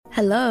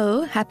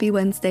Hello, happy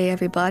Wednesday,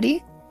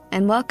 everybody,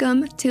 and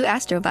welcome to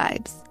Astro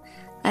Vibes.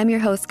 I'm your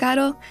host,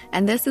 Caro,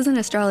 and this is an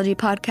astrology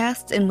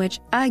podcast in which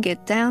I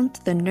get down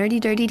to the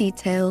nerdy, dirty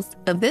details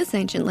of this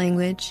ancient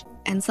language,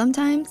 and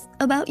sometimes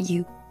about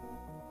you.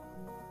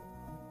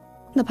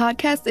 The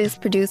podcast is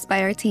produced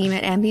by our team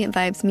at Ambient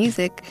Vibes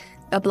Music,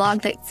 a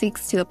blog that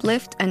seeks to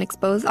uplift and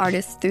expose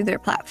artists through their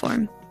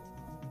platform.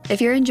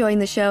 If you're enjoying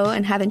the show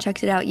and haven't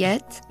checked it out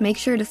yet, make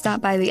sure to stop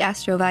by the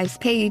Astro Vibes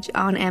page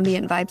on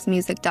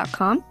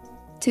ambientvibesmusic.com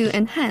to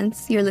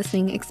enhance your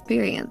listening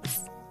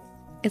experience.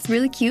 It's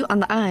really cute on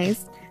the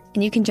eyes,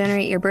 and you can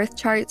generate your birth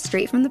chart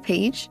straight from the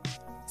page,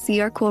 see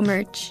our cool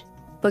merch,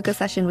 book a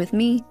session with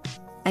me,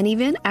 and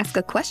even ask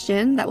a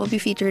question that will be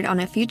featured on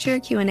a future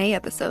Q&A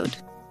episode.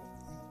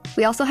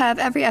 We also have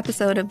every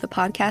episode of the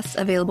podcast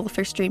available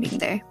for streaming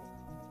there.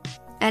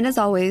 And as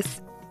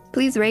always,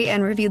 please rate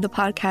and review the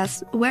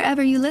podcast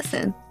wherever you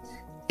listen.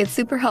 It's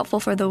super helpful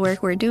for the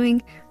work we're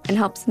doing and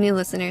helps new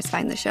listeners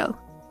find the show.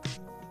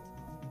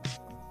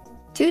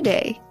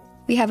 Today,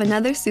 we have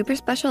another super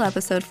special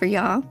episode for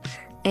y'all,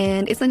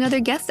 and it's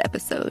another guest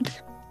episode.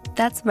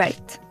 That's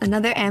right,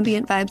 another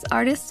Ambient Vibes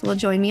artist will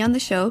join me on the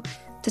show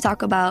to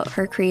talk about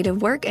her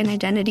creative work and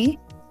identity,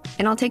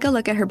 and I'll take a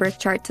look at her birth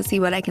chart to see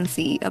what I can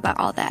see about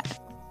all that.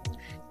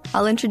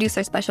 I'll introduce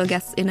our special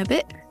guests in a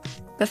bit,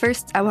 but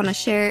first I want to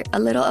share a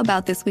little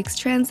about this week's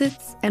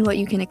transits and what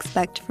you can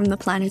expect from the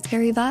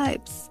planetary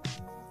vibes.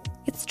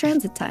 It's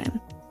transit time.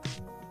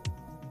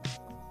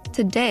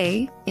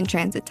 Today, in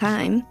transit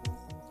time,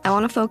 I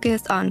want to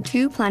focus on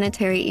two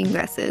planetary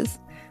ingresses,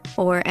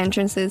 or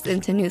entrances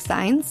into new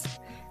signs,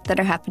 that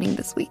are happening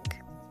this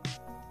week.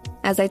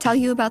 As I tell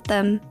you about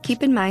them,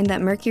 keep in mind that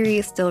Mercury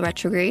is still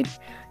retrograde,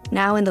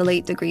 now in the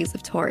late degrees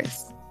of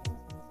Taurus.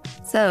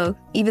 So,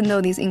 even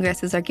though these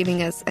ingresses are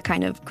giving us a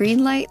kind of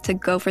green light to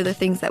go for the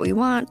things that we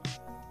want,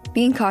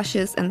 being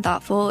cautious and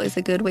thoughtful is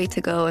a good way to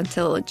go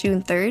until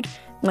June 3rd,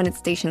 when it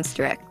stations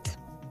direct.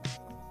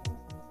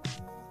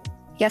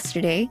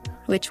 Yesterday,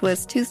 which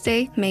was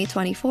Tuesday, May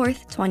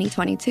 24th,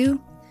 2022,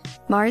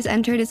 Mars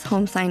entered its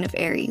home sign of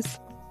Aries.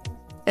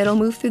 It'll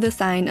move through the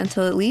sign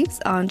until it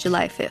leaves on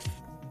July 5th.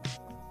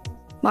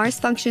 Mars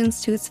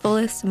functions to its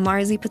fullest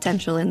Marsy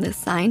potential in this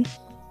sign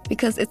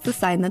because it's the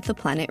sign that the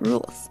planet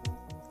rules.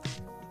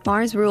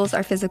 Mars rules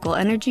our physical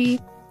energy,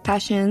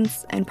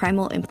 passions, and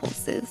primal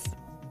impulses.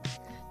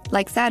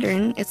 Like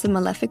Saturn, it's a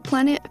malefic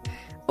planet,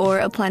 or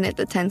a planet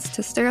that tends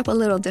to stir up a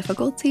little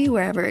difficulty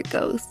wherever it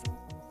goes.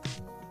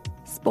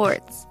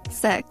 Sports,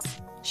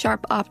 sex,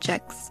 sharp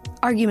objects,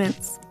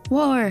 arguments,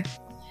 war.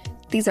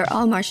 These are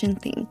all Martian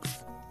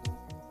things.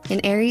 In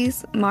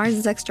Aries, Mars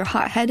is extra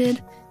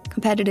hot-headed,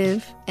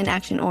 competitive, and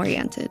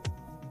action-oriented.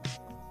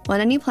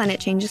 When any planet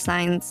changes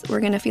signs,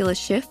 we're going to feel a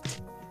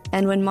shift,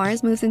 and when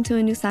Mars moves into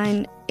a new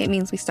sign, it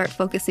means we start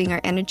focusing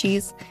our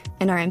energies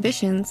and our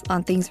ambitions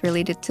on things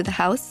related to the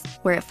house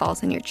where it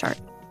falls in your chart.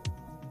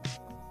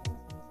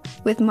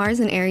 With Mars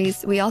in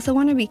Aries, we also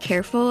want to be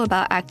careful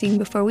about acting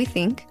before we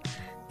think,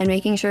 and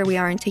making sure we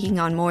aren't taking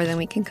on more than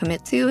we can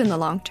commit to in the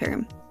long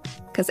term.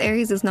 Because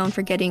Aries is known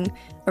for getting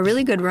a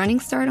really good running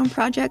start on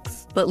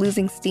projects, but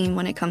losing steam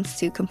when it comes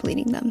to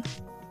completing them.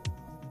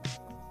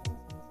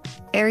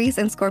 Aries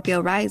and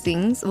Scorpio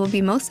risings will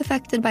be most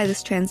affected by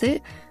this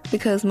transit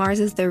because Mars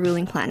is their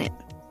ruling planet.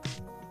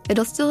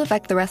 It'll still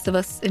affect the rest of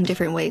us in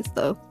different ways,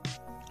 though.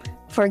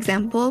 For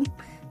example,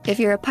 if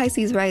you're a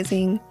Pisces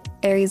rising,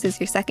 Aries is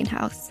your second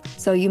house,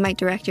 so you might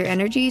direct your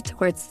energy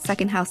towards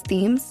second house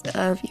themes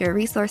of your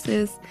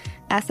resources,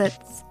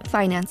 assets,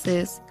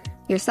 finances,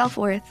 your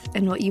self-worth,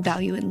 and what you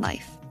value in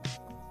life.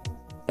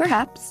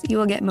 Perhaps you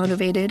will get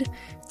motivated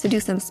to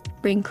do some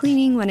spring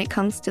cleaning when it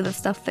comes to the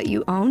stuff that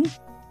you own,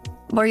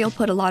 or you'll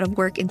put a lot of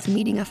work into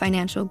meeting a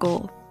financial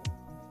goal.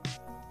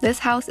 This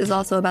house is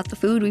also about the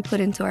food we put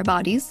into our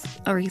bodies,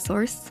 a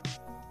resource,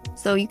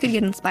 so you could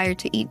get inspired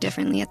to eat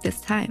differently at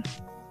this time.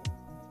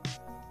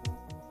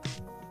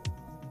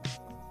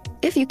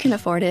 If you can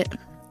afford it,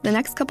 the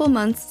next couple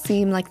months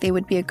seem like they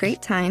would be a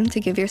great time to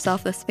give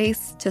yourself the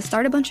space to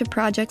start a bunch of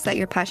projects that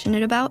you're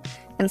passionate about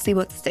and see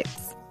what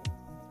sticks.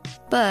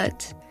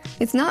 But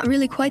it's not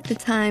really quite the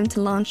time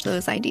to launch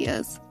those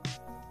ideas.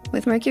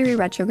 With Mercury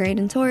retrograde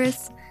in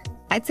Taurus,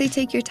 I'd say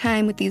take your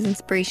time with these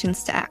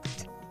inspirations to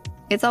act.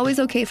 It's always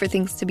okay for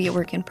things to be a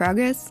work in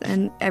progress,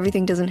 and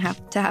everything doesn't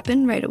have to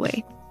happen right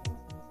away.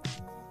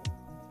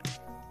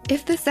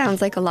 If this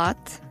sounds like a lot,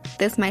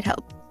 this might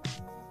help.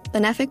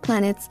 Benefic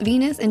planets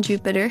Venus and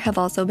Jupiter have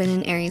also been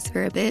in Aries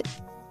for a bit,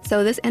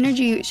 so this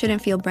energy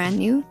shouldn't feel brand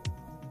new.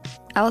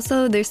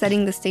 Also, they're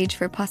setting the stage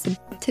for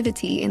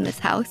positivity in this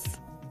house.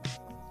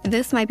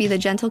 This might be the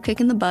gentle kick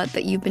in the butt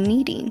that you've been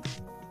needing.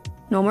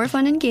 No more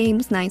fun and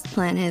games, nice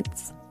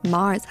planets.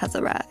 Mars has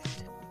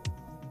arrived.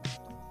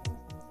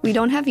 We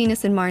don't have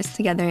Venus and Mars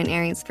together in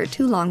Aries for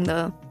too long,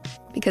 though,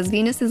 because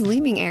Venus is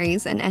leaving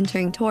Aries and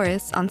entering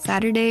Taurus on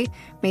Saturday,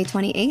 May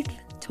 28th,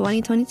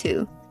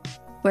 2022.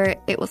 Where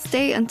it will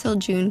stay until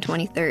June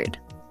 23rd.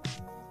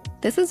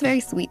 This is very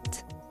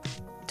sweet.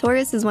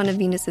 Taurus is one of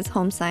Venus's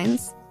home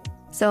signs,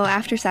 So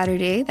after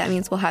Saturday, that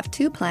means we'll have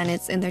 2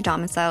 planets in their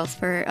domiciles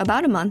for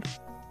about a month,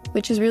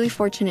 which is really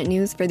fortunate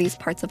news for these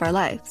parts of our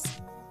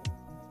lives.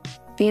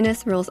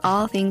 Venus rules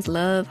all things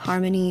love,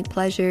 harmony,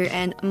 pleasure,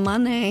 and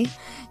money,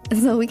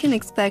 so we can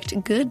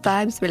expect good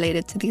vibes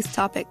related to these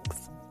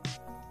topics.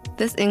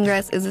 This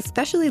ingress is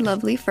especially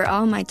lovely for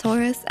all my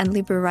Taurus and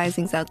Libra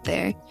risings out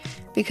there,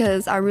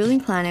 because our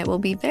ruling planet will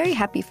be very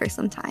happy for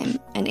some time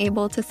and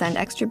able to send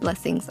extra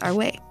blessings our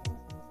way.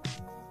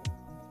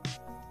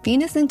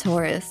 Venus in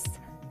Taurus,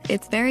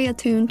 it's very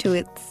attuned to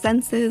its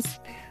senses,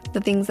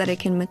 the things that it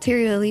can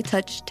materially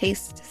touch,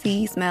 taste,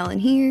 see, smell,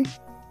 and hear.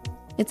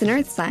 It's an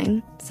earth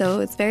sign, so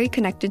it's very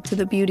connected to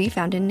the beauty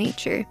found in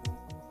nature.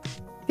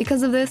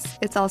 Because of this,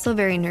 it's also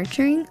very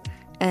nurturing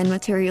and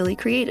materially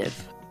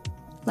creative,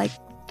 like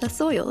the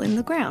soil in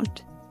the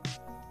ground.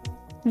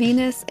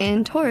 Venus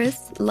in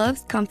Taurus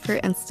loves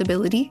comfort and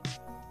stability,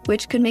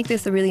 which could make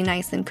this a really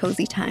nice and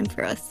cozy time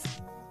for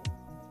us.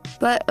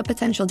 But a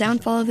potential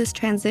downfall of this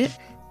transit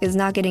is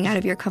not getting out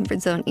of your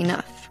comfort zone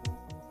enough.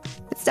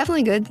 It's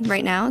definitely good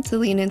right now to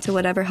lean into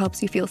whatever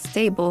helps you feel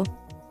stable.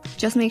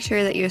 Just make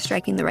sure that you're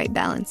striking the right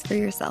balance for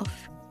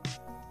yourself.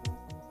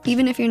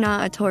 Even if you're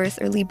not a Taurus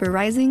or Libra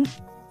rising,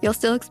 you'll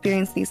still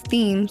experience these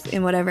themes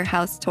in whatever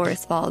house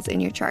Taurus falls in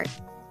your chart.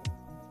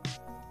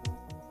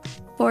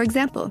 For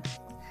example,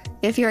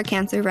 if you're a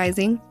Cancer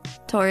rising,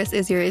 Taurus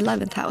is your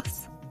 11th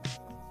house.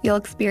 You'll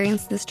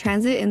experience this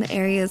transit in the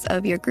areas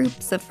of your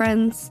groups of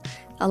friends,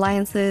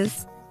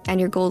 alliances, and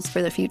your goals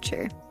for the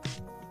future.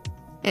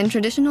 In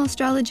traditional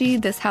astrology,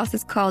 this house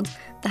is called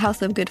the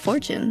House of Good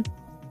Fortune,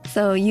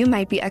 so you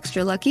might be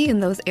extra lucky in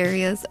those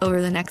areas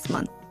over the next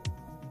month.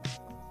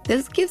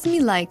 This gives me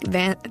like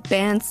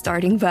band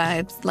starting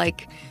vibes,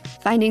 like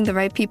finding the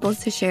right people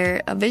to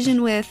share a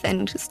vision with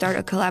and start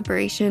a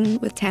collaboration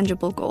with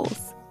tangible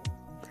goals.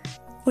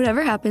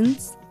 Whatever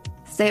happens,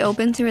 stay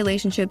open to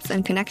relationships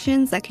and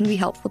connections that can be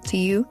helpful to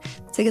you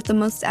to get the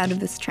most out of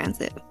this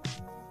transit.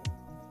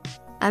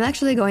 I'm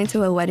actually going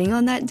to a wedding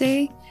on that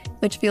day,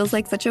 which feels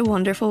like such a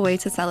wonderful way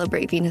to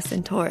celebrate Venus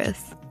in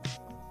Taurus.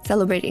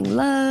 Celebrating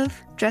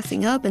love,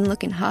 dressing up and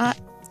looking hot,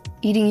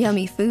 eating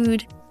yummy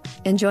food,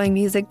 enjoying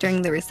music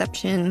during the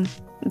reception.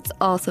 It's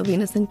also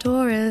Venus in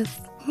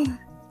Taurus.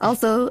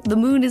 Also, the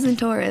moon is in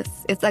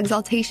Taurus. It's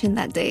exaltation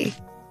that day,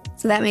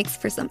 so that makes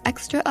for some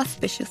extra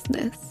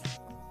auspiciousness.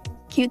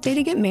 Cute day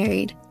to get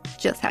married,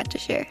 just had to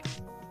share.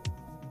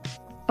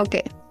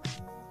 Okay,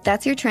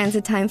 that's your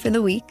transit time for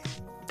the week.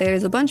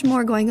 There's a bunch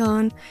more going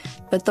on,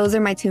 but those are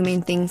my 2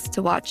 main things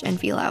to watch and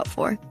feel out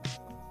for.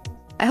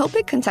 I hope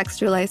it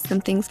contextualized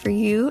some things for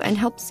you and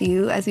helps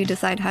you as you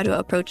decide how to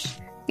approach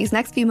these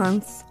next few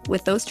months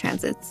with those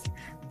transits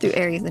through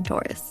Aries and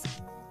Taurus.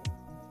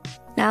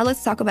 Now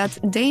let's talk about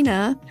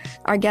Daena,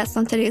 our guest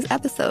on today's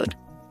episode.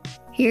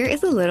 Here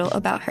is a little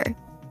about her.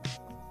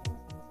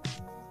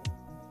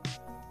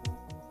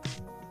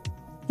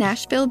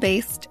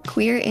 Nashville-based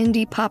queer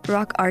indie pop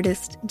rock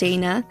artist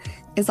Daena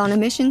is on a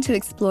mission to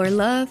explore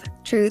love,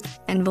 truth,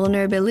 and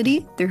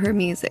vulnerability through her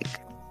music.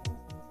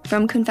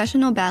 From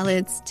confessional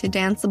ballads to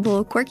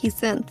danceable, quirky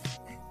synths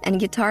and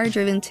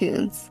guitar-driven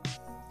tunes,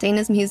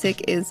 Daena's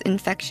music is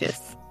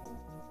infectious.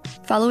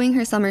 Following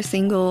her summer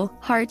single,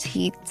 Heart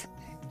Heat,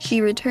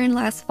 she returned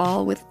last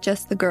fall with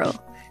Just the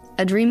Girl,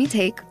 a dreamy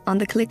take on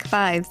the Click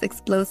 5's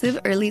explosive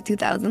early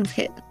 2000s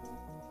hit.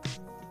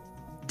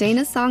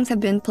 Daena's songs have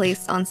been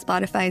placed on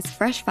Spotify's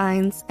Fresh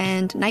Finds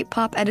and Night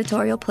Pop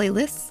editorial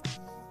playlists,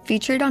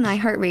 featured on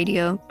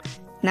iHeartRadio,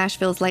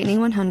 Nashville's Lightning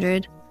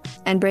 100,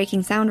 and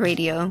Breaking Sound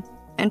Radio,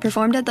 and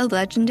performed at the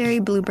legendary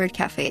Bluebird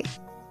Cafe.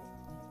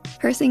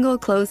 Her single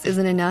Close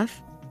Isn't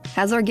Enough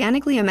has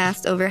organically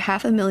amassed over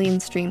 500,000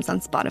 streams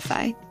on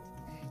Spotify.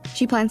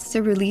 She plans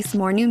to release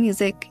more new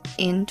music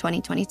in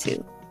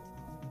 2022.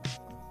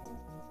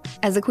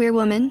 As a queer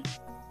woman,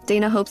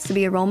 Daena hopes to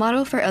be a role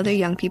model for other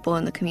young people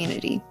in the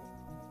community.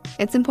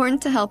 It's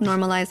important to help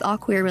normalize all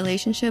queer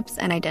relationships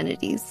and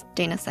identities,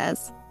 Daena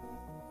says.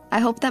 I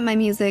hope that my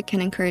music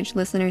can encourage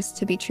listeners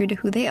to be true to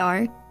who they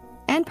are,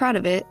 and proud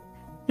of it,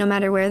 no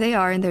matter where they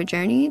are in their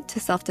journey to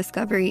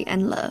self-discovery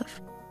and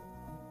love.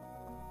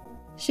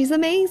 She's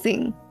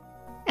amazing,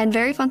 and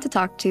very fun to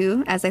talk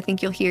to, as I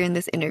think you'll hear in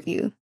this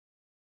interview.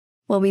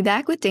 We'll be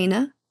back with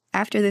Daena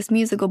after this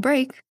musical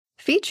break,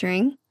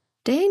 featuring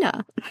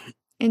Daena.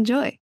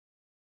 Enjoy.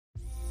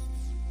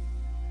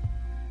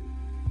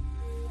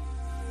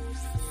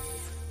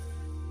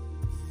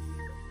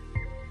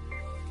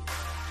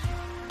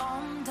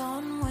 I'm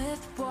done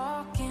with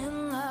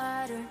walking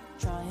ladder,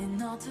 trying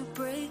not to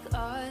break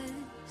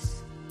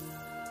ice.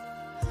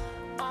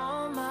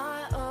 All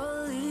my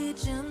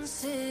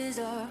allegiances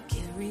are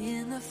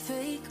carrying the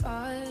fake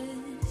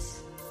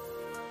eyes.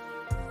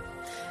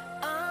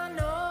 I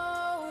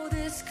know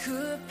this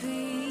could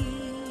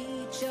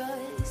be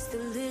just a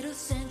little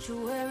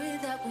sanctuary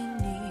that we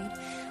need.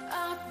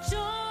 I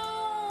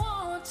don't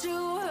want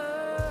to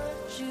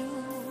hurt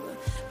you,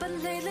 but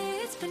lately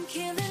it's been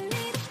killing me.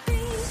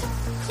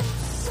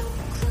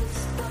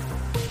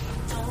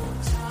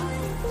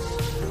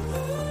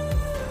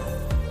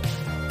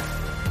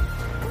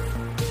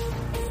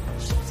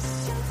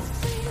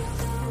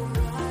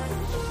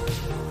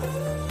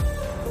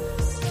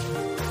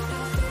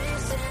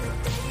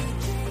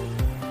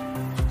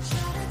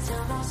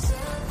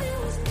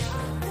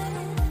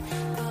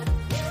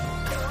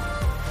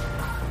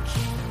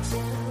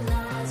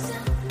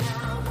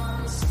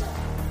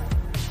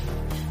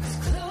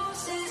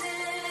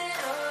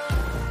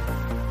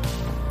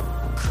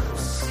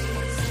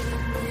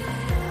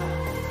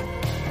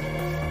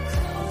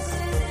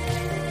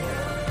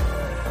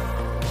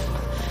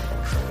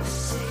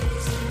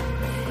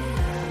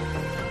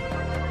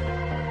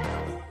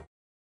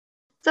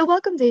 So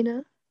welcome,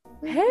 Dana.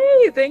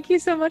 Hey, thank you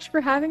so much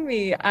for having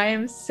me. I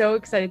am so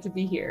excited to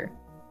be here.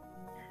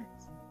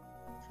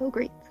 So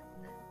great.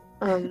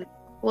 Um,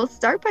 we'll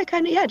start by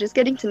kind of, yeah, just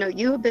getting to know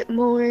you a bit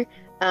more.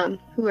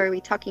 Who are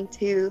we talking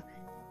to?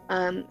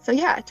 So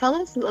yeah, tell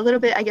us a little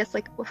bit, I guess,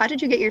 like how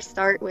did you get your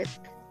start with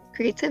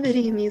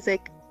creativity,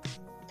 music?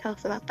 Tell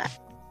us about that.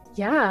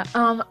 Yeah,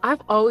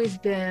 I've always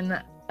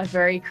been a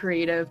very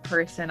creative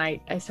person. I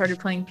started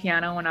playing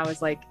piano when I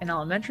was like in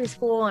elementary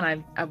school,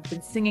 and I've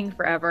been singing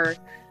forever.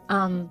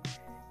 Um,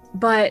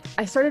 but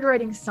I started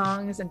writing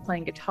songs and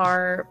playing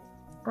guitar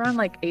around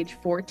like age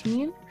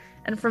 14.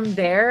 And from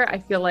there, I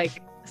feel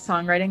like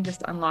songwriting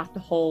just unlocked a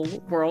whole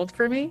world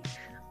for me.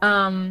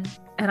 Um,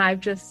 and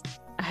I've just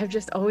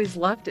always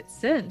loved it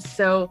since.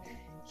 So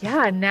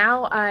yeah,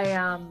 now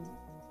I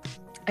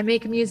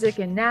make music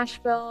in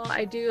Nashville.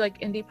 I do like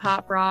indie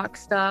pop rock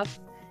stuff.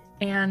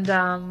 And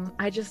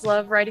I just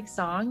love writing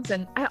songs.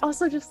 And I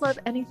also just love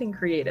anything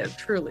creative,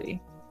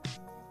 truly.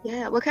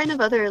 Yeah, what kind of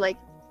other like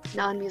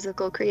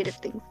non-musical creative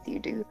things do you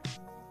do?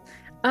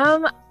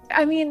 Um,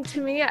 I mean,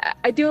 to me,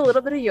 I do a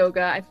little bit of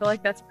yoga. I feel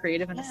like that's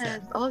creative in a Yes.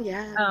 sense. Oh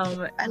yeah.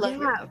 I love Yeah,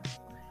 yoga.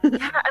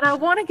 yeah, and I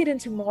want to get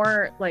into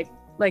more like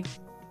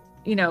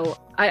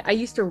I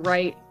used to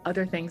write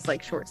other things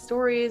like short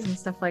stories and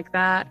stuff like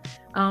that.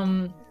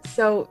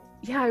 So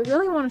yeah, I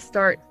really want to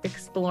start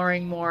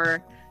exploring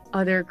more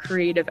other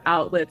creative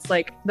outlets.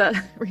 Like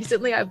the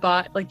recently I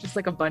bought like just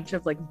like a bunch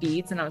of like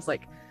beads and I was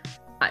like,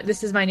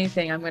 this is my new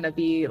thing. I'm gonna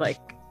be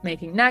like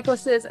making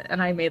necklaces,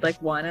 and I made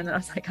like one and I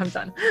was like, I'm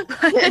done.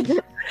 Maybe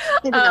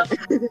um,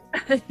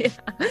 not. yeah.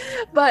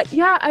 But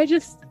yeah,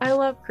 I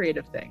love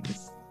creative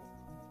things.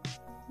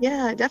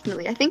 Yeah,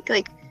 definitely. I think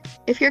like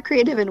if you're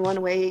creative in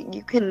one way,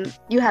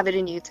 you have it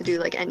in you to do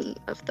like any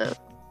of the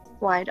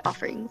wide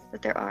offerings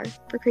that there are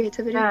for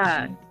creativity.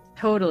 Yeah,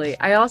 totally.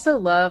 I also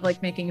love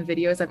like making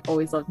videos. I've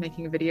always loved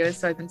making videos.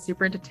 So I've been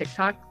super into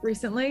TikTok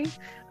recently.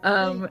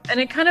 Nice. And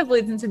it kind of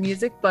leads into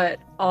music, but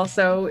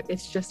also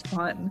it's just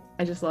fun.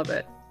 I just love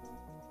it.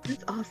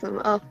 That's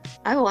awesome. Oh,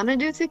 I want to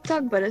do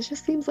TikTok, but it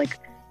just seems like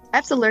I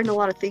have to learn a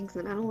lot of things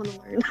and I don't want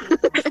to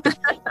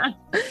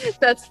learn.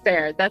 That's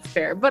fair. That's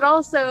fair. But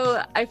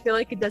also, I feel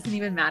like it doesn't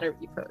even matter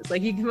what you post.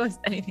 Like you can post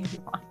anything you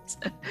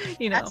want.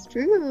 You know, That's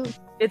true.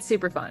 it's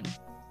super fun.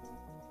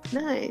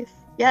 Nice.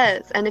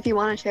 Yes. And if you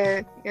want to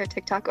share your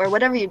TikTok or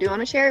whatever you do want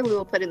to share, we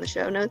will put in the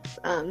show notes,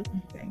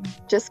 Amazing.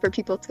 just for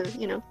people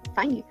to,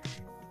 find you.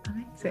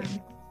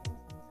 Amazing.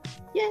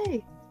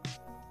 Yay.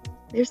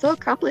 You're so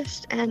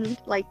accomplished and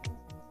like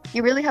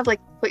you really have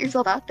like put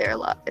yourself out there a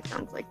lot, it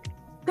sounds like.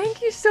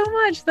 Thank you so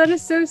much. That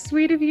is so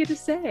sweet of you to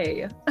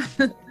say.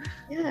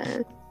 Yeah.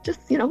 Just,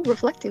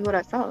 reflecting what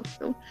I saw.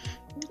 So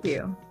Thank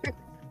you.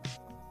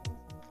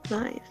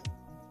 nice.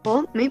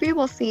 Well, maybe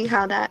we'll see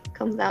how that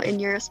comes out in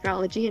your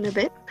astrology in a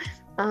bit.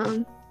 Are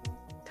you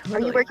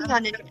Totally. working I'm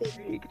on so anything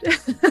intrigued.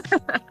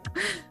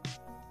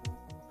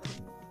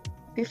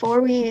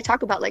 before we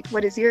talk about like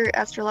what is your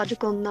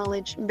astrological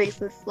knowledge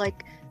basis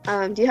like?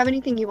 Do you have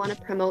anything you want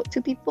to promote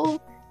to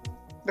people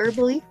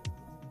verbally?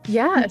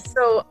 Yeah,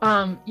 so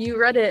you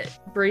read it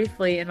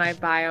briefly in my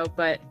bio,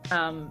 but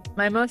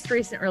my most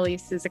recent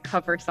release is a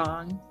cover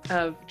song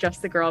of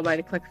Just the Girl by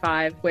the Click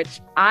Five,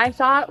 which I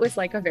thought was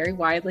like a very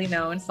widely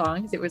known song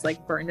because it was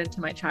like burned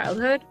into my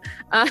childhood.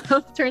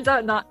 Turns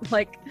out not,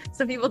 like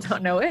some people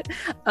don't know it.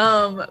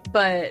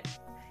 But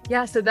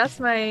yeah, so that's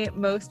my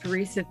most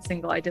recent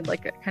single. I did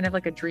like a kind of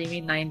like a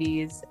dreamy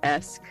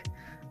 90s-esque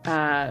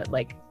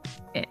like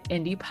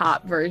indie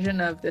pop version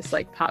of this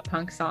like pop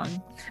punk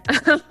song.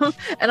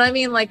 And I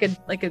mean like a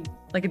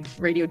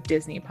Radio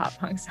Disney pop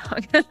punk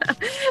song.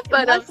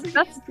 But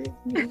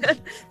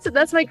so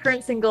that's my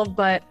current single.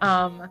 But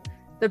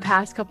the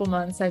past couple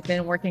months I've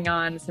been working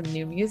on some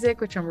new music,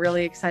 which I'm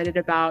really excited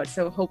about.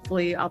 So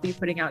hopefully I'll be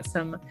putting out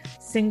some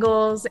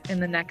singles in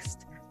the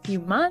next few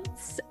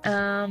months,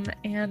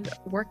 and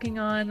working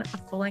on a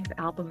full-length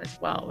album as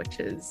well, which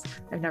is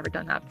I've never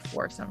done that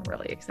before, so I'm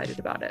really excited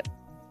about it.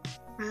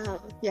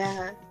 Wow,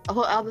 yeah. A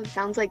whole album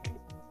sounds like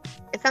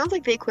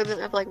the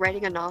equivalent of like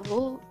writing a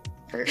novel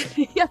for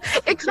Yeah,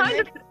 it fiction kind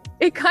of writing.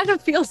 it kind of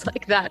feels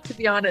like that, to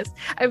be honest.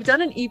 I've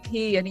done an EP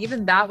and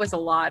even that was a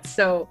lot.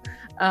 So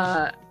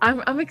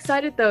I'm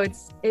excited though.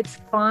 It's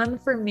fun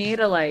for me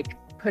to like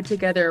put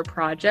together a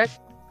project,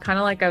 kind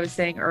of like I was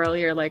saying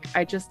earlier. Like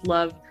I just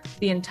love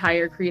the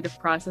entire creative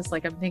process.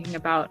 Like I'm thinking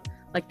about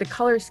like the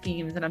color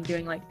schemes, and I'm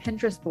doing like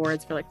Pinterest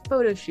boards for like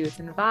photo shoots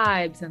and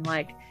vibes, and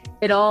like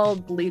it all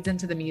bleeds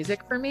into the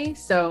music for me.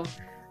 So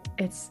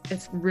it's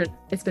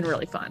been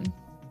really fun.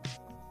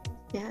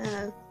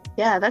 Yeah.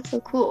 Yeah, that's so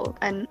cool.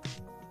 And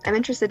I'm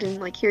interested in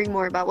like hearing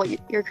more about what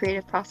your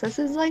creative process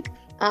is like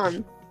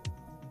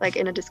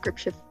in a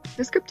descriptive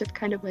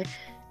kind of way,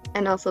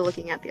 and also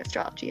looking at the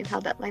astrology and how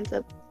that lines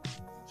up.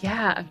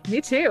 Yeah,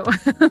 me too.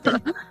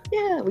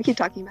 Yeah, we keep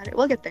talking about it.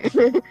 We'll get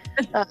there.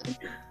 um,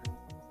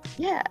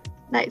 yeah,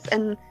 nice.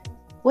 And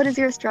what is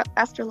your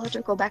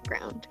astrological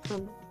background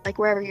from like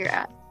wherever you're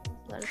at?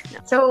 Let us know.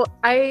 So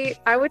I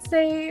would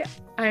say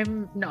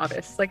I'm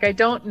novice. Like I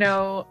don't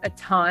know a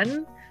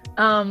ton.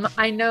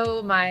 I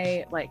know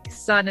my like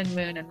sun and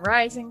moon and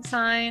rising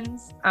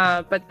signs,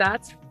 but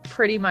that's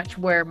pretty much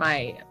where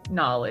my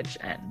knowledge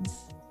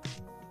ends.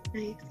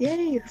 Nice.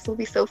 Yay. This will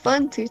be so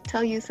fun to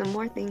tell you some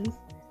more things.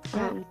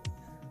 Yeah. Um,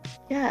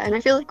 yeah, and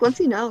I feel like once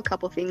you know a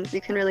couple things,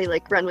 you can really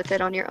like run with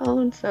it on your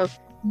own. So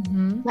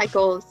Mm-hmm. my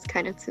goal is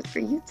kind of for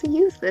you to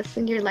use this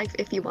in your life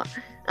if you want,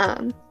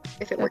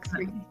 if it works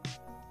for you.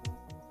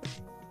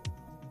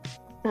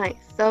 Nice.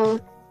 So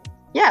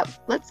yeah,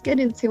 let's get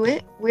into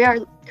it. We are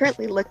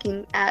currently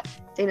looking at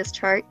Daena's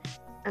chart.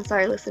 I'm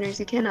sorry, listeners,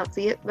 you cannot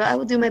see it, but I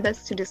will do my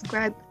best to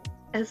describe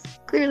as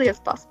clearly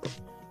as possible.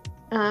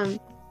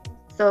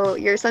 So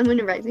your sun, moon,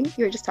 and rising,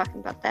 you were just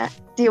talking about that.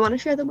 Do you want to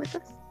share them with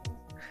us?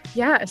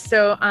 Yeah,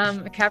 so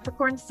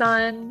Capricorn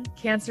sun,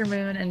 Cancer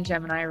moon, and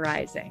Gemini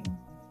rising.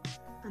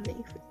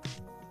 Amazing.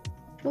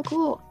 So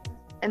cool.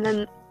 And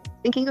then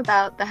thinking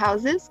about the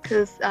houses,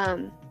 because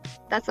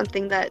that's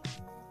something that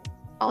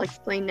I'll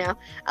explain now.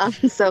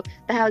 So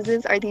the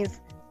houses are these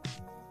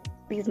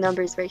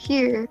numbers right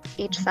here.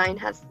 Each sign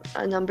has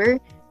a number.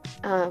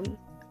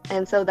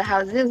 And so the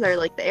houses are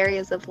like the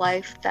areas of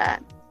life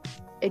that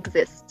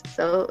exist.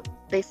 So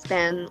they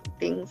span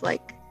things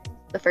like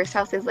the first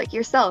house is like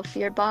yourself,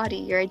 your body,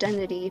 your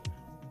identity.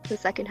 The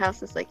second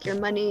house is like your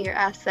money, your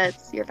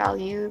assets, your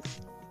values,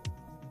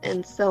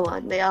 and so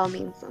on. They all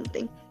mean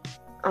something.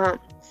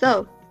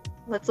 So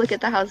let's look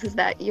at the houses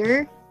that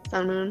your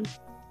sun, moon,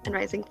 and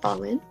rising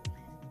fall in.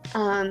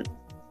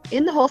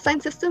 In the whole sign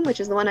system, which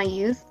is the one I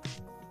use,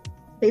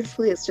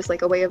 basically it's just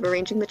like a way of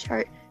arranging the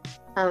chart.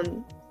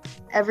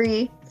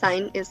 Every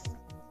sign is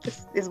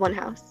one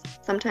house.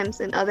 Sometimes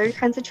in other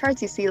kinds of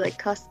charts you see like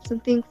cusps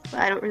and things, but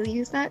I don't really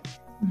use that.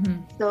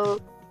 Mm-hmm. So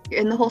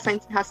in the whole sign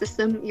house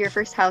system, your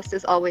first house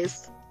is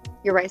always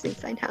your rising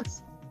sign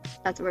house.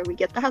 That's where we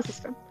get the houses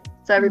from.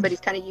 So everybody's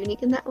kind of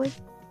unique in that way.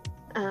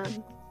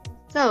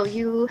 So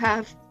you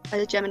have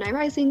a Gemini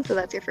rising, so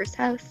that's your first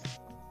house.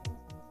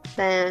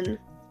 And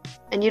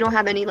you don't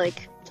have any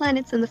like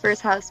planets in the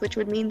first house, which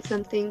would mean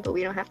something, but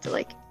we don't have to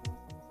like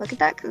look at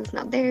that because it's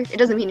not there. It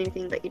doesn't mean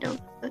anything that you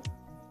don't, but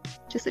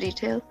just a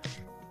detail.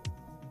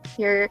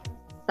 Your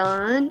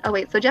sun,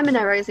 so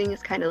Gemini rising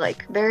is kind of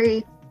like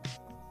very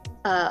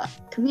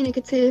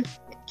communicative,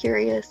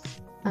 curious,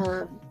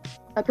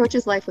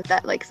 approaches life with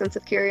that like sense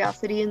of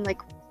curiosity and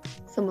like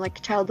some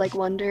like childlike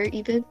wonder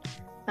even.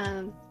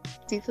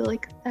 Do you feel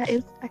like that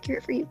is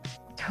accurate for you?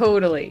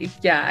 Totally.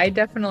 Yeah, I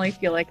definitely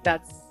feel like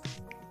that's,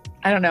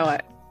 I don't know,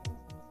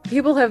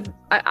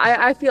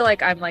 I feel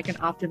like I'm like an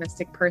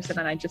optimistic person,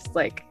 and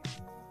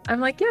I'm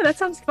like, yeah, that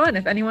sounds fun.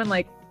 If anyone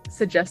like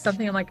suggests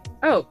something, I'm like,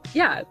 oh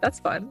yeah, that's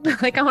fun.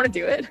 Like I want to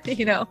do it,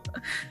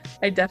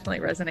 I definitely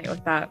resonate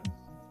with that.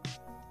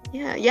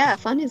 Yeah,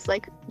 fun is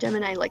like,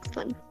 Gemini likes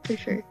fun for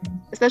sure,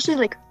 especially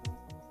like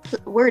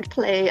word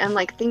play and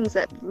like things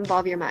that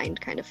involve your mind,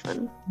 kind of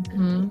fun.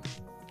 Mm-hmm.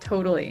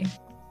 Totally.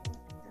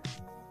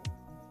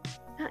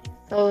 Nice.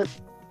 So,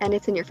 and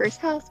it's in your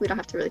first house. We don't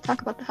have to really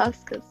talk about the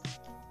house because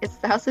it's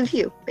the house of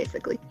you,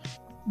 basically.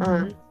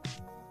 Mm-hmm.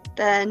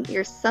 Then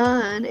your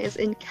sun is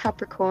in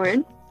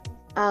Capricorn.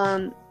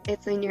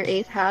 It's in your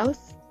 8th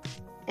house,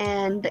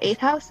 and the 8th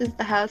house is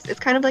the house. It's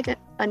kind of like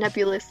a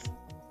nebulous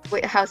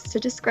house to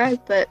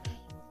describe, but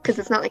because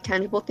it's not like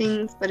tangible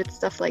things, but it's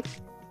stuff like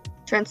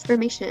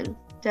transformation,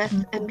 death,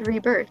 and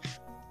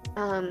rebirth.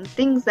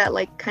 Things that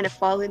like kind of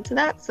fall into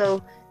that.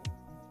 So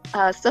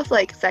stuff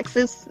like sex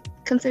is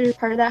considered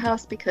part of that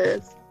house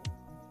because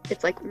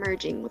it's like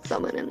merging with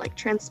someone and like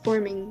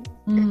transforming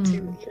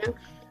into,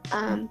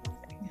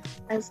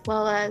 as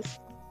well as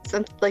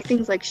some like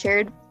things like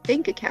shared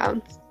bank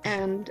accounts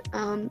and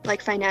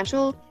like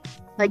financial,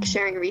 like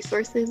sharing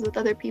resources with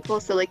other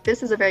people. So like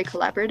this is a very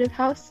collaborative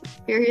house,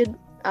 period.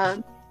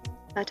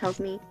 That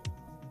tells me.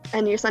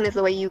 And your sun is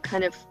the way you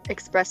kind of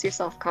express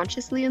yourself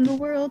consciously in the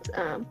world.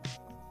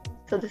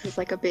 So this is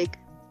like a big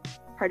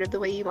part of the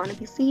way you want to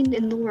be seen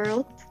in the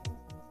world.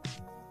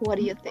 What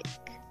do you think?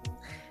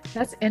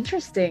 That's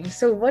interesting.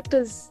 So what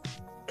does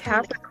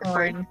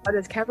Capricorn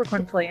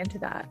play into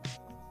that?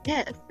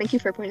 Yes, thank you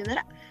for pointing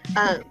that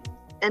out.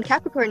 And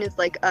Capricorn is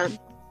like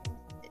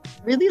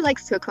really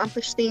likes to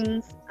accomplish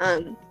things,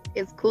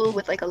 is cool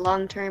with like a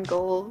long-term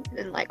goal,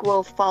 and like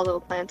will follow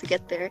a plan to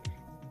get there,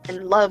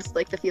 and loves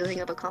like the feeling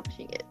of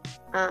accomplishing it.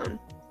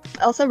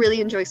 Also really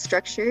enjoys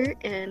structure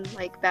and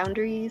like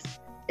boundaries.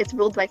 It's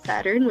ruled by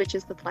Saturn, which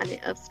is the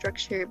planet of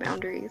structure,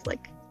 boundaries,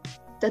 like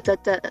let's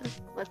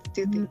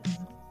do things.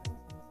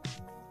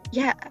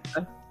 Yeah.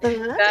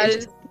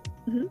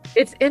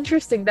 It's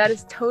interesting. That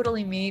is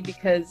totally me,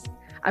 because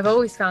I've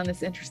always found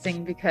this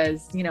interesting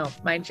because,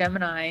 my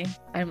Gemini,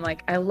 I'm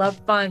like, I love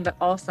fun, but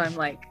also I'm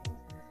like,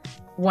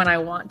 when I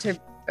want to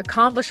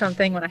accomplish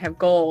something, when I have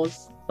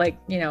goals, like,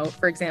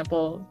 for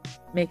example,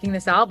 making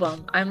this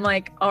album, I'm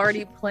like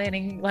already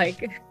planning,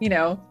 like,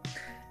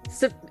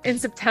 in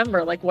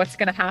September, like what's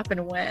going to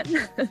happen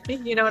when,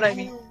 you know what I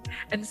mean?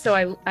 And so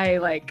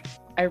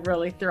I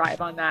really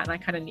thrive on that, and I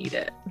kind of need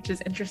it, which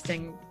is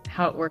interesting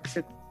how it works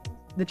with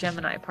the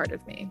Gemini part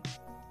of me.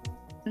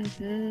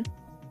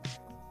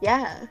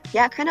 Yeah,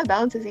 yeah, it kind of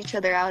balances each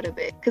other out a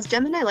bit. Because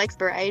Gemini likes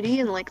variety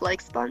and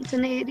likes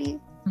spontaneity.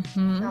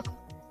 So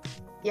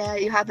yeah,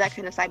 you have that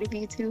kind of side of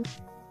you too.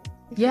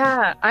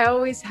 Yeah, I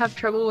always have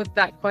trouble with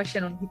that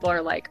question when people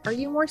are like, "Are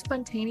you more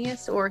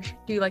spontaneous or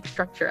do you like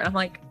structure?" And I'm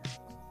like,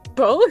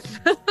 both.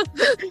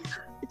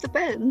 It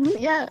depends.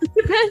 Yeah, It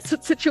depends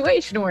what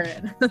situation we're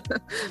in.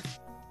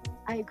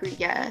 I agree.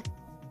 Yeah,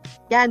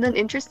 yeah, and then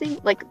interesting.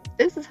 Like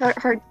this is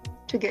hard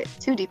to get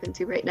too deep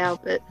into right now,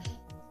 but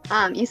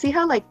you see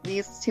how like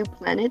these two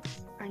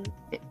planets are,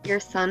 your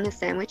sun is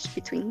sandwiched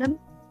between them.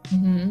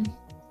 hmm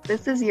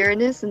This is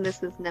Uranus and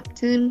this is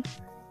Neptune.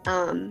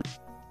 Um,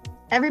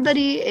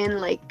 Everybody in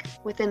like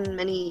within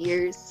many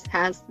years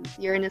has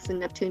Uranus and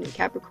Neptune and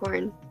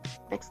Capricorn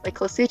next like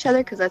close to each other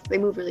because they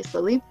move really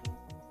slowly.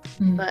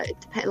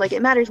 But like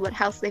it matters what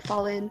house they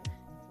fall in.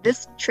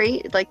 This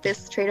trait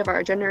of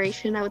our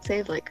generation, I would say,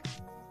 of like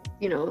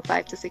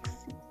 5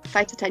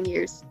 to 10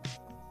 years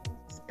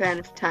span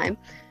of time,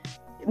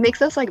 it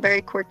makes us like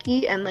very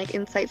quirky and like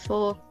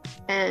insightful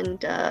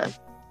and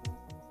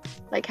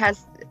like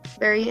has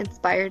very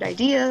inspired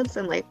ideas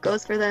and like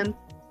goes for them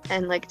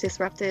and like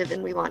disruptive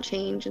and we want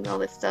change and all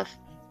this stuff.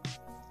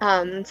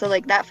 So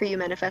like that for you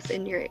manifests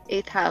in your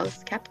 8th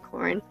house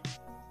Capricorn.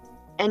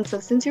 And so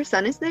since your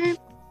sun is there,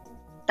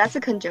 that's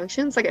a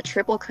conjunction. It's like a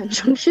triple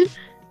conjunction.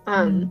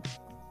 And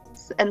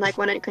like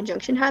when a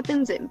conjunction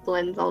happens, it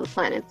blends all the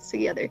planets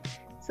together.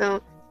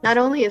 So not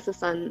only is the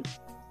sun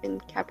in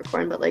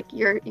Capricorn, but like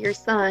your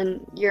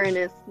sun,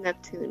 Uranus,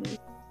 Neptune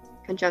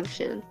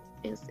conjunction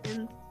is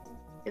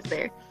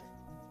there.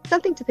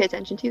 Something to pay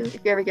attention to.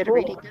 If you ever get a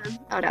reading done,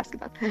 I would ask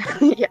about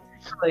that. Yeah.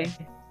 Really?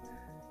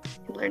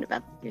 You can learn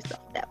about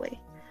yourself that way.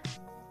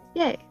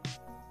 Yay.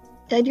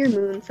 Then your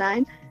moon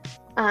sign.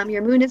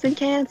 Your moon is in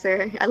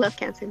Cancer. I love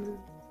Cancer moon.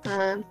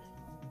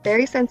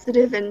 Very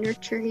sensitive and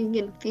nurturing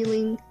and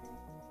feeling.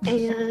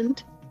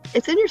 And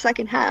it's in your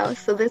 2nd house.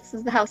 So this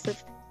is the house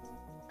of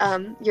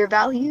your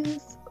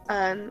values,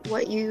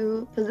 what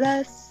you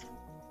possess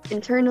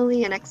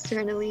internally and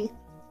externally,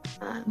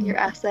 your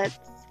assets,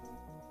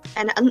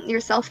 and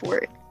your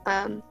self-worth.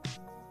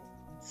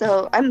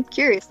 So I'm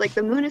curious, like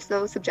the moon is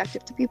so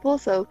subjective to people,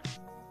 so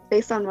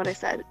based on what I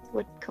said,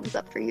 what comes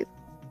up for you?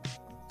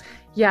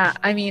 Yeah,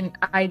 I mean,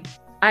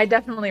 I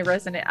definitely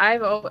resonate.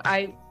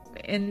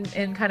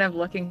 In kind of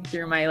looking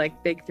through my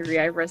like big 3,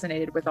 I've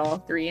resonated with all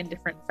 3 in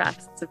different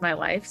facets of my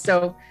life.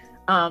 So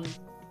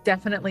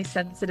definitely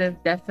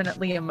sensitive,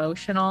 definitely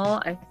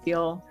emotional. I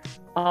feel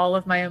all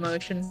of my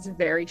emotions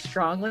very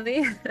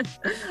strongly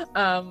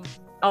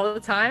all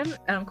the time,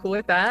 and I'm cool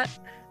with that.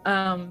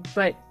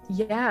 But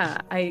yeah,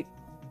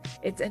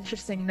 it's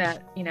interesting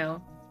that,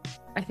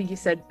 I think you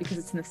said because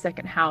it's in the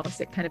 2nd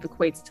house, it kind of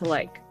equates to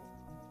like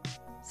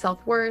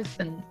self-worth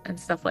and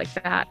stuff like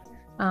that.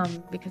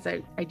 Because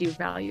I do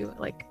value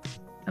like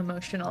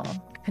emotional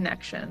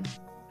connection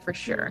for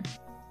sure.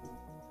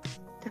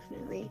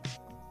 Definitely.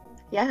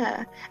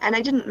 Yeah. And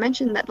I didn't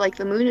mention that like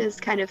the moon is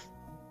kind of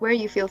where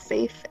you feel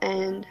safe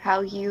and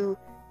how you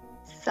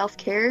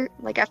self-care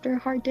like after a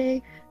hard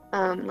day,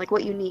 like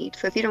what you need.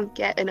 So if you don't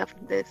get enough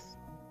of this,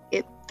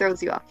 it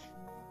throws you off.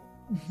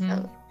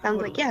 So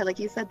sounds like, yeah, like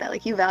you said that,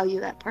 like you value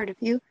that part of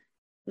you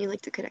and you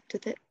like to connect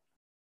with it.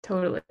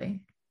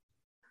 Totally.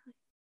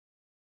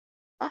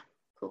 Ah,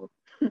 cool.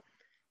 So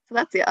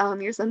that's it.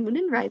 Your sun, moon,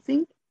 and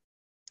rising.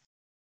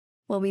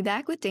 We'll be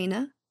back with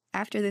Daena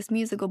after this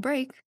musical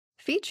break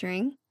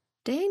featuring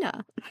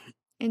Daena.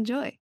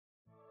 Enjoy.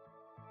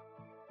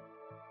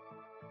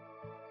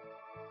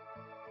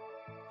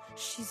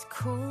 She's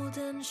cold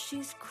and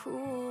she's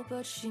cruel,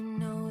 but she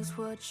knows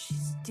what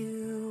she's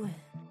doing.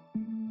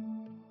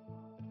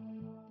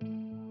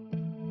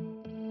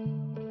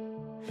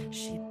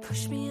 She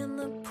pushed me in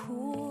the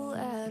pool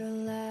at her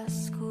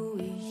last school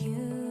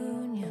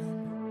reunion.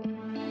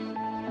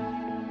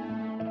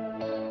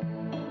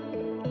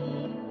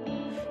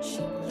 She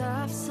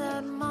laughs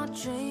at my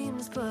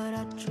dreams, but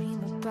I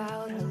dream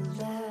about her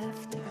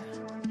laughter.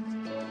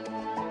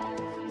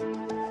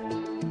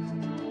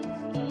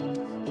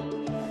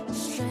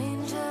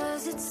 Strange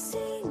as it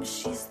seems,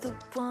 she's the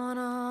one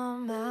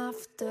I'm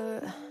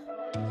after.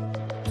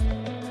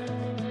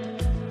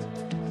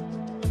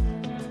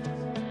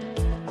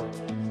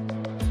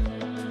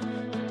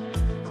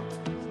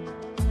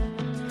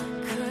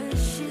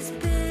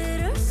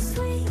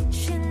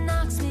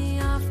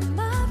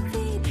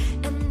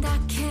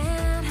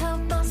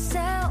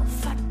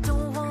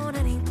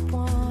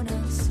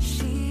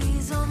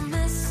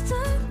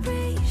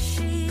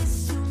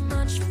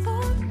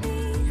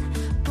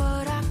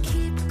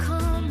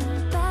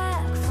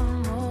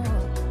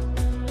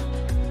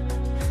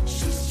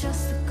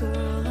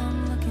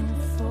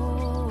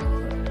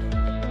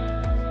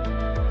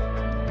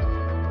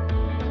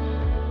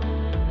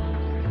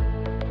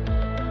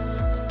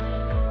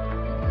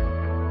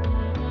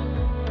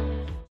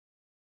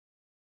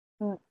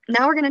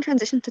 Now we're going to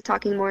transition to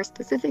talking more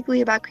specifically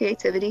about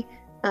creativity,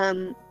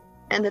 and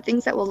the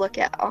things that we'll look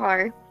at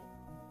are,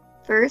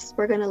 first,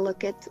 we're going to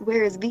look at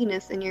where is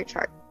Venus in your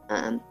chart.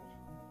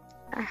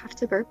 I have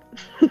to burp.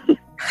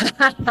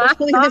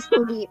 Hopefully this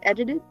will be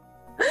edited.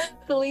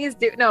 Please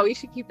do. No, you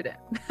should keep it in.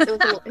 It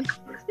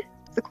was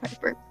it's a quiet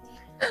burp.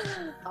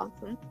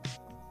 Awesome.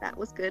 That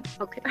was good.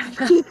 Okay.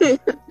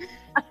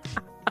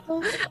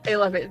 I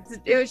love it.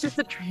 It was just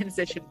a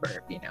transition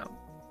burp, you know.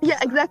 Yeah,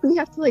 exactly. You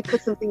have to like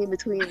put something in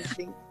between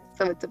things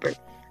so it's a burp.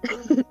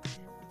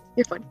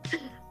 You're fun.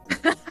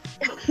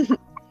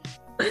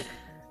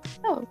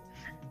 Oh,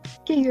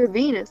 okay. You're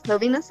Venus. So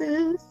Venus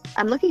is.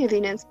 I'm looking at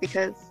Venus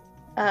because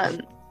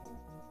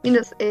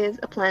Venus is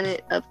a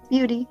planet of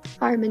beauty,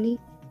 harmony,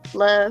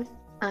 love,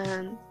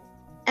 and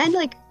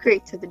like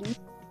creativity.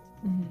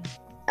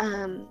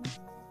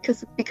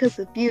 Because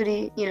of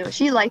beauty, you know,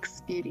 she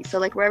likes beauty. So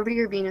like wherever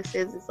your Venus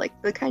is like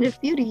the kind of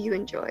beauty you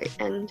enjoy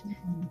and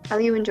how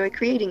you enjoy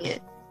creating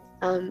it,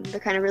 the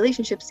kind of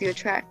relationships you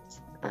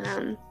attract.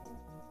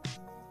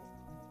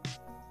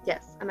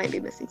 Yes, I might be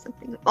missing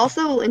something.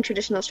 Also, in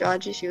traditional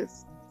astrology, she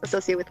was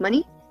associated with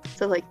money.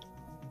 So like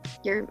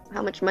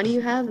how much money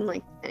you have, and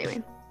like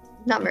anyway,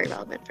 not very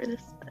relevant for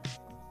this, but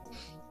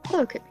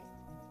okay.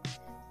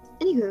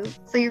 Anywho,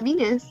 so your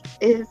Venus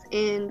is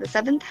in the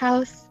 7th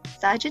house,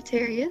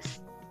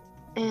 Sagittarius.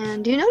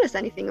 And do you notice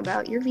anything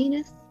about your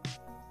Venus?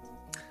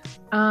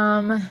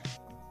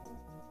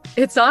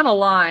 It's on a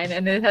line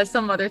and it has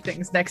some other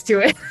things next to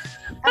it.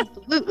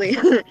 Absolutely.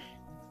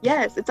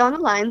 Yes, it's on a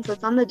line, so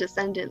it's on the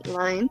descendant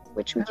line,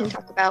 which we can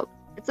talk about.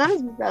 It's not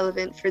as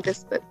relevant for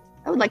this, but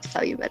I would like to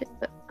tell you about it.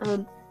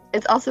 But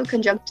it's also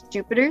conjunct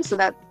Jupiter, so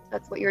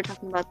that's what you were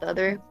talking about, the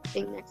other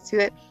thing next to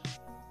it.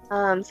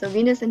 So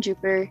Venus and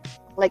Jupiter,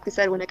 like we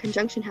said, when a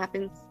conjunction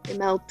happens, they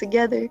meld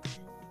together.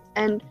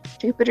 And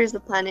Jupiter is the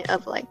planet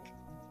of like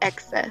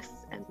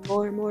excess and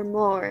more.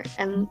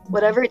 And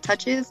whatever it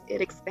touches, it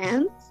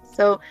expands.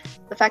 So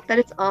the fact that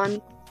it's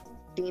on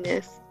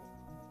Venus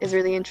is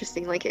really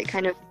interesting. Like it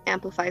kind of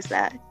amplifies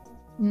that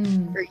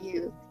for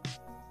you.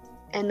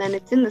 And then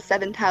it's in the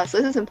 7th house. So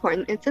this is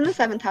important. It's in the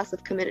 7th house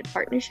of committed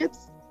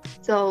partnerships.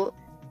 So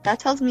that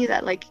tells me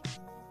that like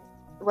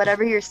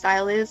whatever your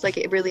style is, like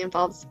it really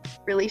involves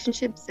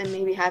relationships and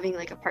maybe having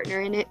like a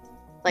partner in it.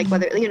 Like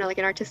whether, you know, like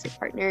an artistic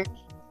partner,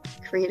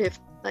 creative,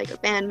 like a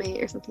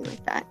bandmate or something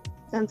like that.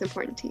 Sounds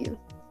important to you.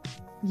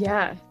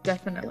 Yeah,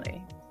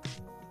 definitely.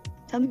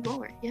 Tell me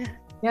more. Yeah.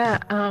 Yeah,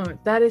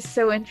 that is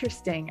so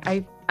interesting.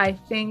 I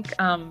think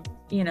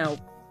you know,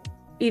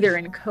 either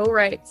in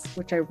co-writes,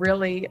 which I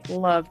really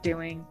love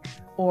doing,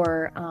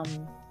 or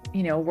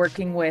you know,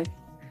 working with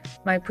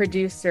my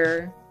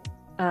producer,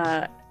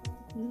 I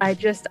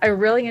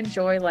really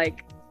enjoy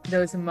like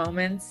those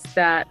moments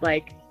that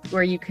like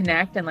where you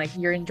connect and like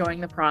you're enjoying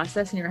the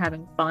process and you're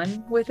having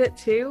fun with it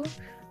too.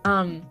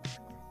 And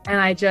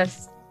I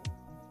just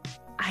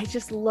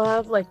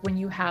love like when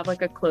you have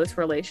like a close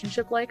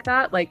relationship like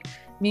that. Like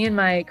me and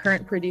my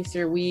current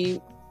producer, we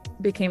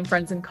became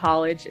friends in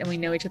college and we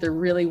know each other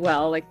really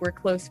well. Like we're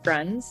close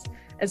friends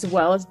as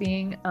well as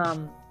being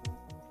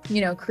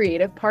you know,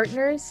 creative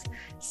partners.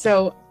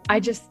 So I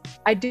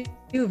do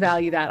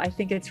value that. I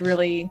think it's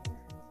really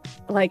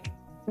like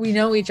we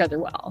know each other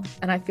well,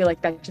 and I feel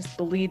like that just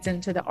bleeds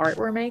into the art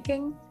we're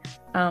making.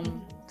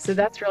 So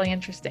that's really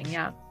interesting.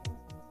 Yeah.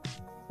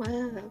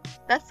 Wow,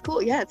 that's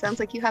cool. Yeah, it sounds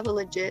like you have a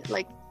legit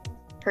like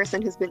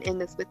person who's been in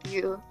this with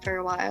you for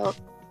a while.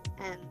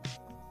 And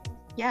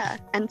yeah,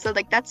 and so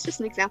like that's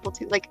just an example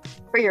too. Like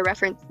for your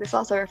reference, this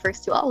also refers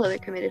to all other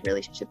committed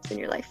relationships in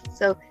your life.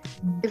 So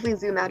if we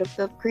zoom out of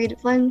the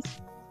creative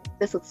lens,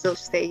 this would still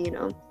say, you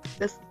know,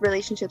 this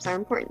relationships are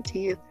important to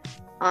you.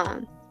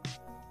 And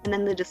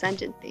then the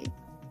descendant thing.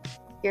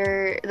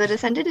 The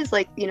descendant is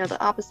like, you know, the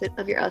opposite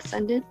of your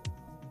ascendant.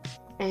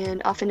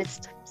 And often it's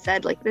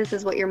said like this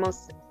is what you're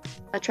most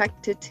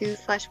attracted to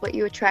 / what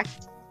you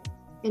attract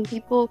in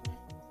people.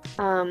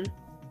 And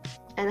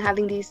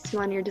having these two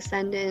on your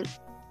descendant,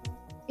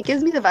 it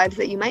gives me the vibes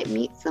that you might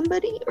meet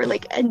somebody or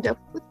like end up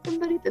with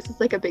somebody. This is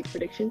like a big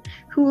prediction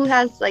who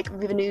has like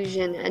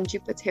Venusian and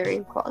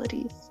Jupiterian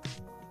qualities.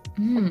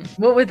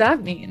 What would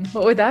that mean?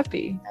 What would that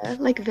be?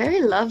 Like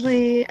very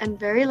lovely and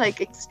very like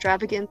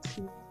extravagant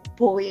and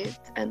buoyant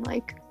and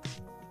like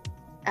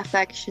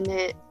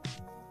affectionate.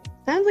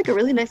 Sounds like a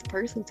really nice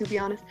person, to be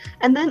honest.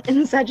 And then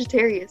in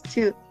Sagittarius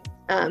too,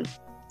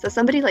 so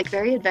somebody like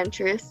very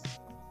adventurous,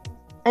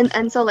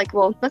 and so like,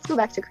 well, let's go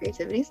back to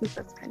creativity since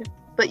that's kind of,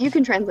 but you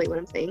can translate what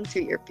I'm saying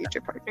to your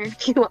future partner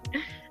if you want.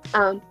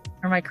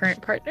 Or my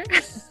current partner.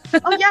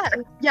 Oh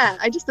yeah,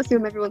 I just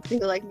assume everyone's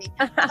single like me.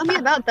 Tell me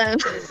about them.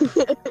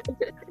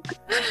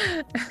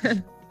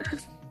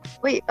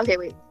 Wait,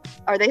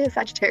 are they a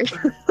Sagittarius?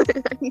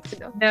 I need to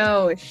know.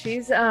 No,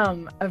 she's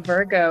a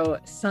Virgo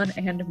sun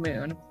and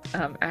moon,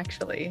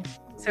 actually.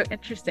 So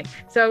interesting.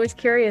 So I was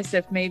curious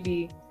if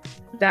maybe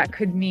that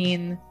could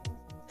mean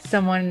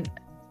someone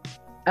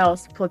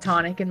else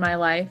platonic in my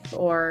life,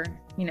 or,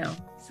 you know,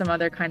 some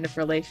other kind of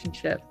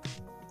relationship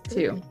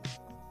too.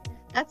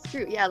 That's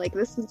true. Yeah, like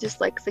this is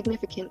just like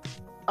significant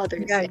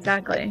others. Yeah,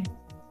 exactly.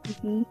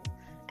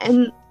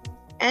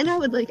 And I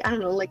would like, I don't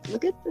know, like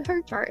look at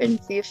her chart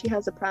and see if she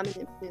has a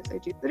prominent Venus or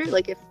Jupiter.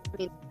 Like if, I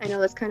mean, I know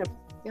that's kind of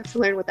You have to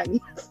learn what that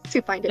means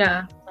to find it.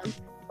 Yeah.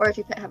 Or if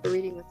you have a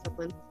reading with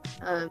someone,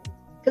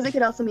 because it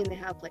could also mean they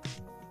have like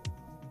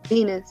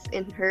Venus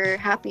in her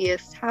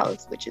happiest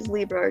house, which is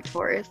Libra or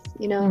Taurus,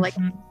 you know, like,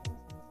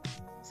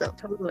 so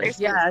Totally.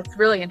 Yeah, it's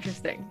really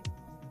interesting.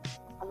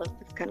 I love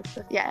this kind of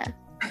stuff. Yeah.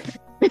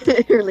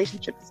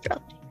 Relationship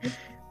astrology.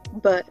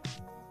 But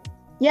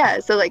yeah,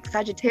 so like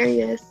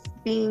Sagittarius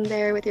being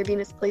there with your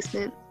Venus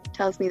placement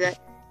tells me that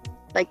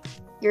like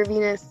your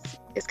Venus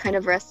is kind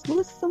of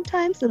restless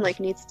sometimes and like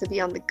needs to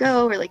be on the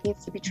go, or like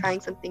needs to be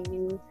trying something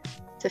new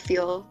to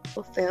feel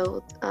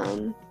fulfilled.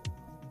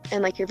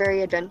 And like you're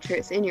very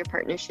adventurous in your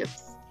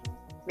partnerships.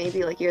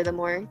 Maybe like you're the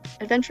more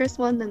adventurous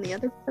one than the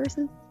other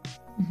person.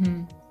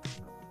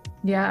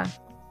 Yeah,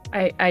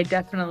 I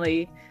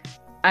definitely,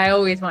 I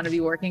always want to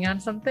be working on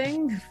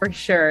something for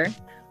sure.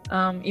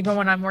 Even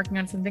when I'm working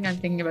on something, I'm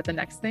thinking about the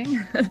next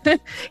thing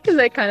because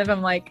I kind of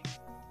am like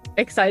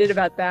excited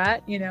about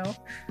that, you know?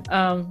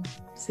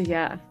 So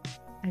yeah,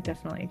 I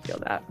definitely feel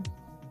that.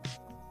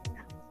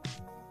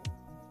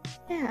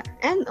 Yeah,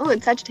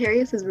 and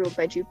Sagittarius is ruled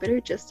by Jupiter,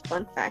 just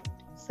fun fact.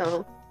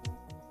 So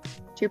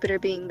Jupiter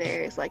being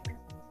there is like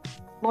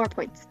more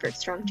points for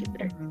strong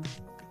Jupiter.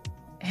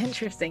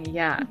 Interesting.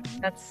 Yeah,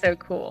 that's so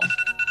cool.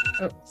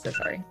 Oh, so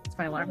sorry. It's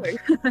my alarm.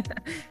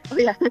 Oh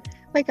yeah,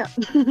 wake up.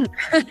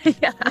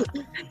 Yeah.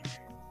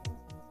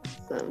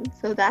 Awesome.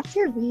 So that's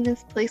your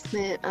Venus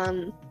placement.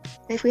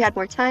 If we had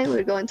more time, we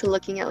would go into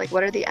looking at like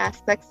what are the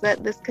aspects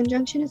that this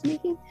conjunction is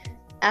making.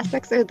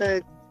 Aspects are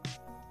the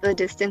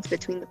distance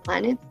between the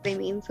planets. They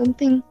mean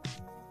something.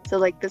 So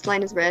like this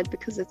line is red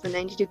because it's a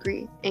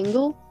 90-degree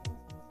angle,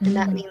 and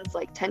that means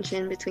like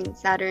tension between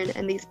Saturn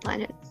and these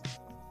planets.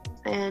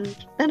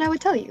 And then I would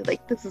tell you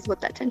like this is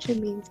what that tension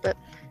means, but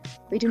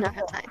we do not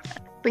have time for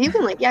that. But you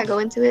can like go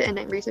into it and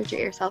then research it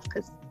yourself,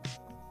 because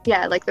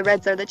yeah, like the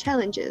reds are the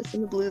challenges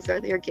and the blues are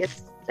your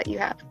gifts that you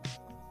have.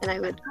 And I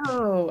would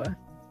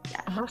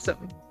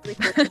awesome.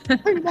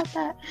 learn about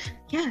that.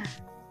 Yeah.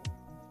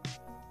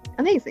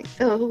 Amazing.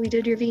 So we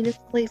did your Venus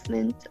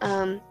placement.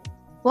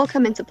 Will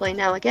come into play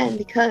now again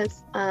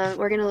because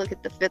we're going to look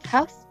at the 5th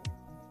house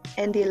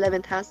and the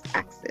 11th house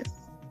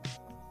axis.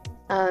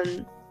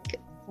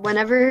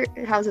 Whenever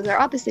houses are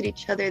opposite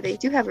each other, they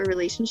do have a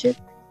relationship,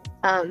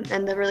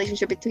 and the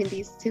relationship between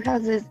these two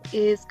houses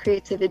is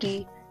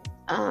creativity,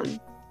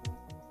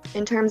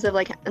 in terms of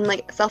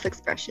like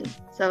self-expression.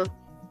 So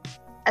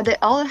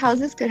all the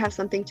houses could have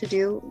something to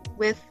do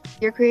with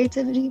your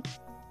creativity.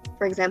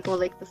 For example,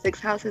 like the 6th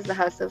house is the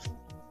house of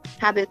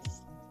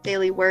habits,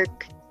 daily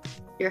work,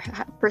 your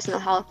personal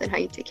health, and how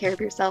you take care of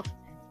yourself.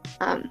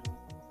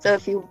 So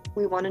if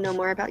we want to know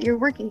more about your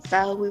working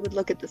style, we would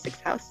look at the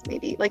 6th house,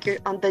 maybe like you're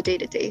on the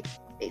day-to-day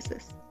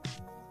basis.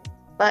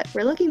 But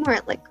we're looking more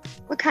at like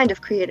what kind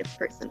of creative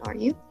person are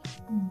you?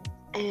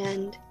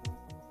 And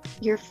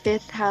your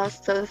 5th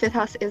house, so the 5th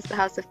house is the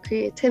house of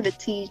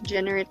creativity,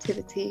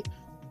 generativity,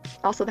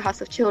 also the house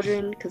of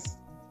children, because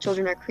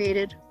children are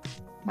created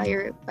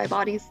by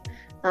bodies,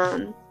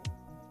 and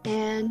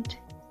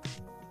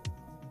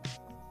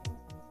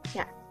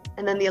yeah.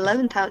 And then the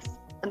 11th house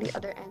on the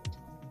other end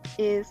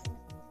is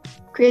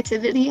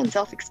creativity and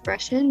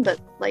self-expression, but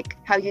like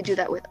how you do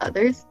that with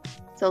others.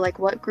 So like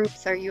what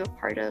groups are you a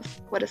part of?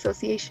 What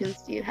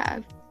associations do you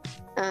have?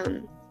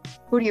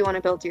 Who do you want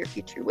to build your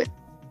future with?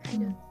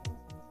 Kind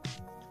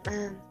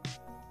of.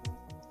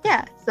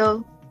 Yeah,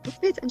 so let's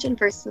pay attention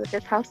first to the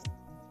 5th house.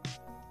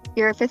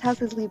 Your 5th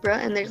house is Libra,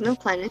 and there's no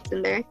planets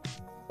in there,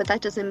 but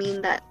that doesn't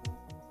mean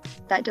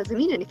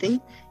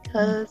anything,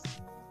 because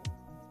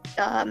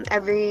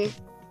every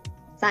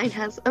sign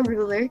has a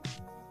ruler,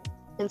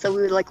 and so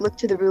we would like look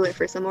to the ruler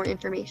for some more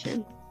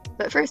information.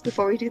 But first,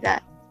 before we do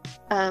that,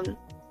 the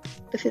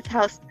 5th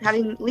house,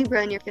 having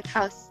Libra in your 5th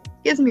house,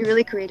 gives me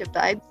really creative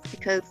vibes,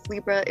 because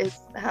Libra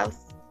is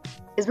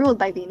ruled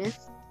by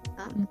Venus,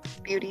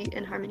 beauty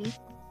and harmony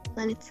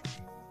planets,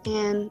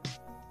 and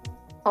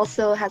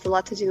also has a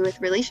lot to do with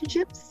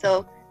relationships.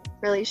 So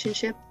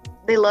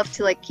they love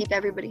to like keep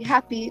everybody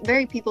happy,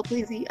 very people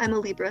pleasing. I'm a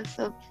Libra,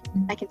 so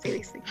I can say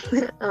these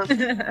things.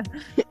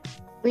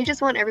 We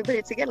just want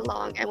everybody to get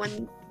along,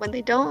 and when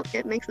they don't,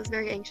 it makes us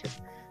very anxious.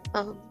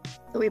 So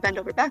we bend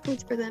over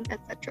backwards for them,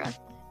 etc.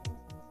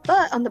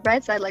 But on the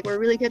bright side, like we're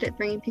really good at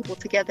bringing people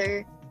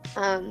together,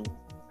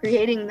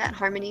 creating that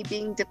harmony,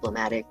 being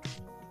diplomatic,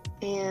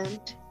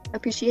 and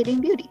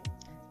appreciating beauty.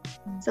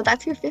 So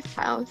that's your 5th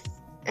house.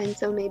 And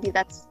so maybe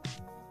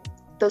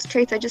those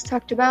traits I just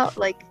talked about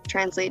like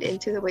translate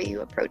into the way you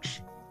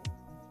approach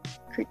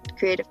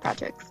creative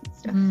projects and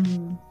stuff.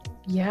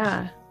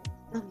 Yeah.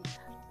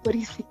 What do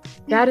you think?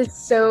 That is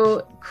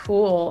so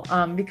cool.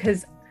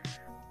 Because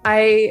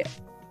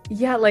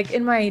like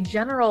in my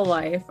general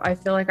life, I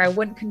feel like I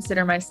wouldn't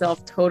consider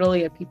myself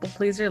totally a people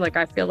pleaser. Like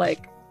I feel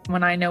like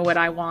when I know what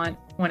I want,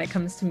 when it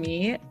comes to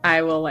me,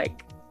 I'll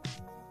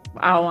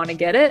want to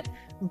get it.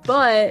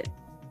 But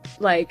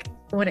like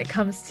when it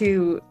comes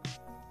to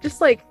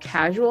just like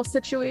casual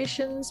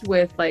situations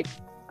with like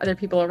other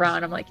people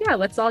around, I'm like, yeah,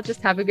 let's all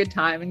just have a good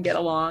time and get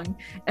along.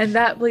 And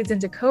that bleeds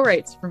into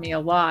co-writes for me a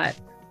lot.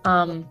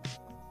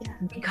 Yeah.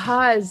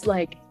 because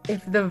like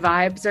if the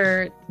vibes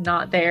are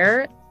not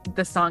there,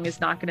 the song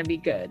is not going to be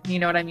good. You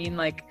know what I mean?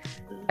 Like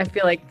I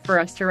feel like for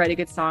us to write a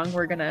good song,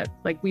 we're gonna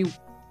like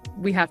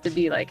we have to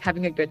be like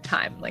having a good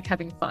time, like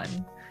having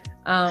fun.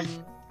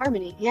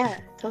 Harmony. Yeah,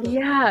 totally.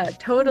 Yeah,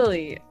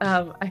 totally.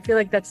 I feel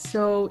like that's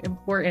so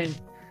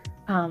important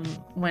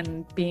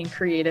when being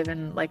creative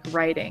and like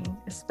writing,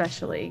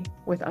 especially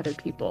with other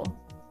people.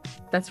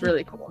 That's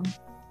really cool.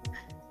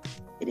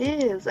 It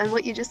is. And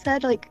what you just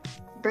said, like,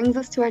 brings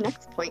us to our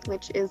next point,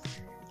 which is,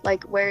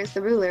 like, where is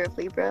the ruler of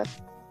Libra?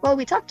 Well,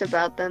 we talked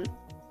about them,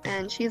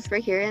 and she's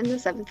right here in the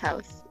 7th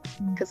house,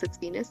 because it's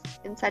Venus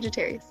in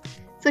Sagittarius.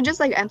 So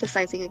just, like,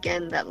 emphasizing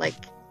again that, like,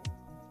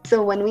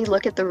 so when we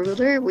look at the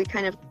ruler, we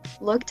kind of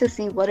look to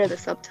see what are the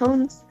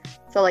subtones.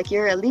 So, like,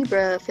 you're a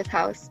Libra 5th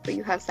house, but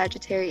you have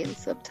Sagittarian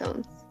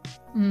subtones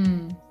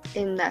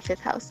in that 5th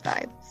house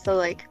vibe. So,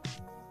 like,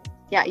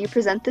 yeah, you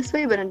present this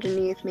way, but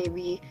underneath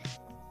maybe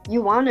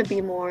you want to be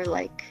more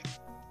like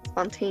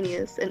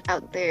spontaneous and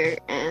out there,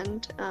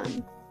 and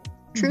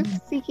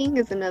truth seeking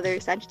is another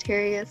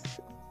Sagittarius.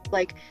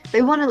 Like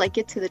they want to like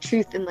get to the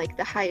truth and like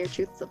the higher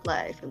truths of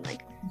life and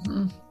like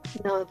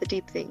know the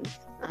deep things.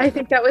 I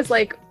think that was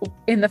like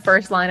in the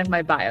first line of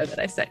my bio that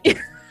I sent you.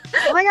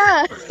 Oh my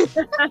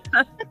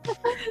god.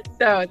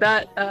 So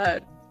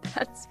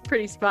that's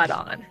pretty spot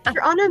on.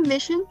 You're on a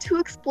mission to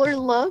explore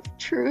love,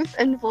 truth,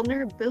 and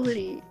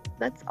vulnerability.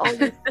 That's all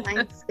your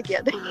signs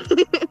together.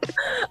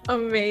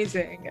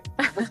 Amazing.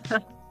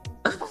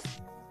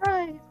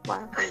 Right.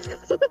 Wow.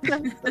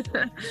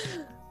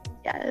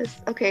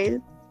 Yes. Okay.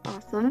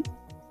 Awesome.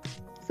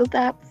 So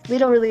that's, we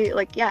don't really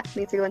like,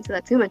 need to go into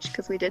that too much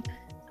because we did.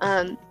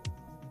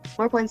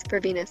 More points for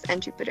Venus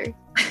and Jupiter.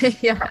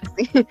 Yeah.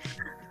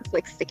 It's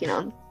like sticking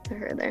on to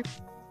her there.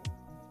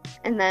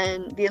 And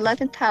then the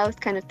 11th house,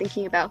 kind of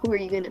thinking about who are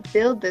you going to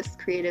build this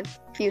creative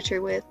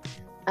future with.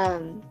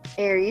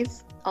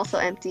 Aries, also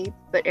empty,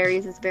 but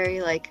Aries is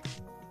very like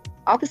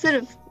opposite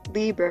of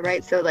Libra,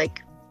 right? So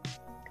like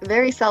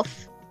very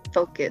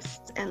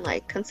self-focused and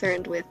like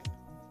concerned with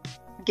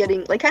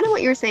getting, like kind of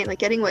what you were saying, like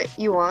getting what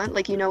you want,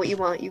 like you know what you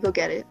want, you go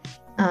get it.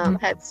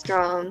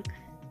 Headstrong,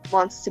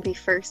 wants to be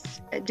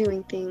first at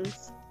doing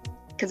things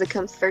because it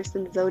comes first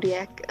in the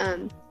zodiac.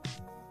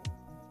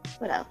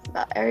 What else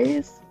about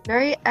Aries?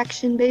 Very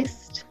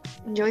action-based,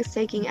 enjoys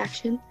taking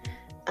action.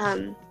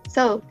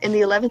 So in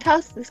the 11th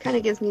house, this kind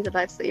of gives me the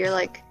vibes that you're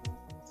like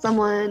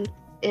someone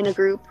in a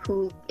group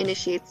who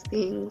initiates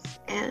things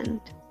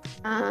and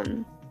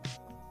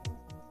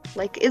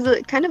like is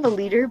a kind of a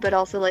leader, but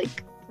also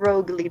like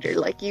rogue leader.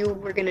 Like you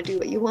were gonna do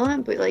what you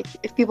want, but like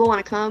if people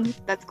want to come,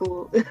 that's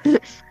cool.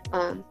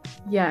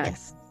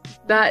 Yes.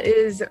 That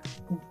is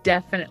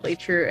definitely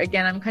true.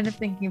 Again, I'm kind of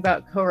thinking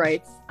about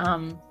co-writes.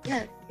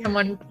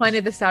 Someone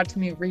pointed this out to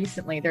me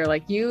recently. They're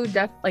like, you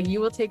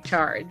will take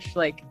charge,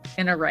 like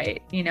in a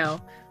write, you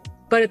know.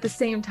 But at the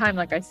same time,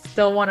 like I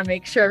still want to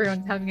make sure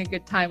everyone's having a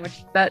good time,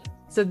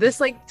 so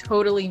this like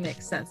totally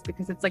makes sense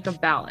because it's like a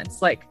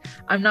balance. Like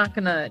I'm not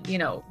gonna, you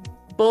know,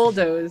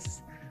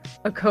 bulldoze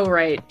a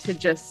co-write to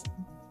just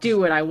do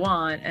what I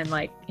want and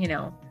like, you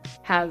know,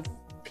 have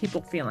people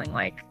feeling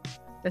like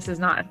this is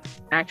not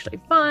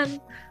actually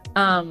fun.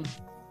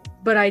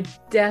 But I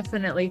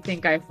definitely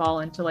think I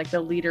fall into like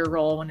the leader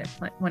role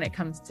when it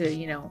comes to,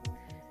 you know,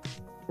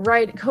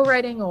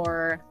 co-writing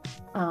or,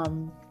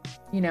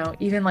 you know,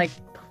 even like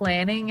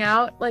planning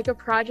out like a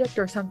project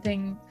or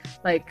something.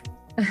 Like,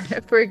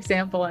 for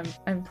example,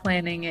 I'm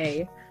planning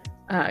a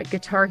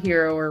Guitar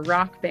Hero or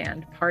Rock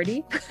Band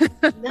party.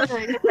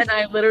 Nice. And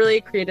I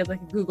literally created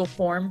like a Google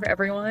form for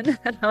everyone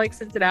and I like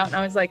sent it out and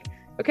I was like,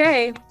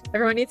 okay,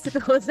 everyone needs to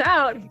fill this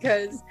out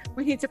because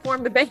we need to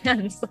form the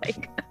bands.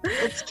 Like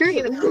it's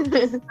true.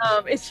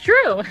 It's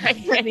true.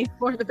 I need to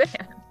form the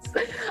bands.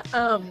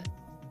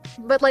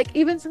 But like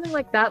even something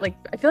like that, like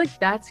I feel like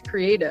that's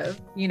creative,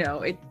 you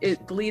know,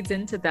 it bleeds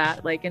into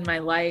that like in my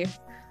life.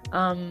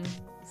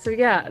 So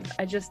yeah,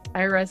 I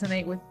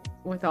resonate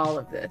with all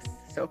of this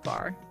so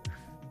far.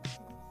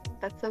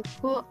 That's so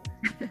cool.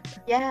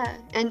 Yeah,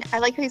 and I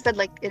like how you said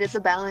like it is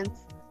a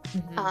balance.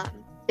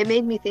 It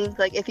made me think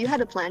like if you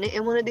had a planet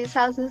in one of these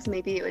houses,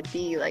 maybe it would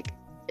be like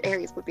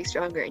Aries would be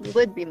stronger and you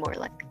would be more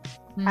like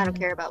I don't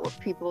care about if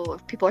people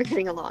are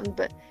getting along,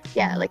 but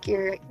yeah, like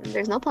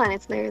there's no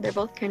planets there, they're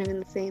both kind of in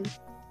the same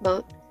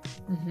boat.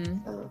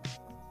 So,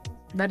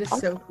 that is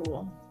so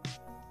cool.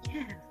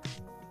 Yeah.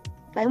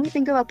 Then we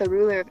think about the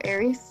ruler of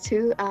Aries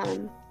too,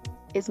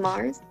 is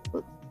Mars.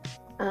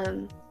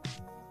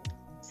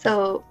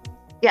 So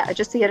yeah,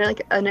 just to get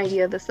like an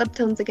idea of the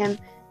subtones again,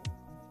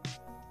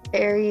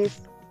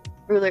 Aries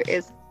ruler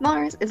is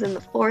Mars, is in the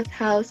 4th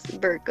house,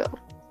 Virgo.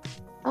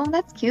 Oh,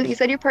 that's cute. You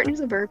said your partner's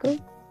a Virgo?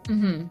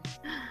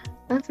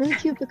 That's really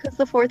cute because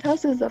the 4th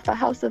house is a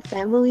house of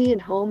family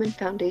and home and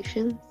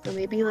foundation. So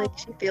maybe like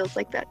she feels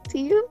like that to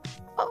you.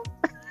 Oh.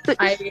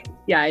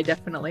 I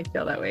definitely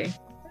feel that way.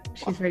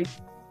 She's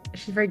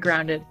very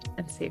grounded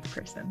and safe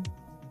person.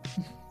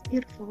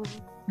 Beautiful.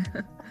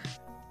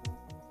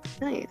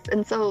 Nice.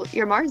 And so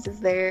your Mars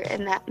is there,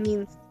 and that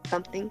means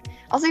something.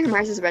 Also, your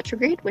Mars is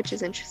retrograde, which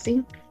is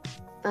interesting.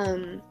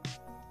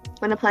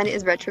 When a planet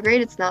is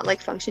retrograde, it's not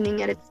like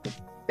functioning at its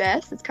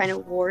best. It's kind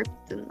of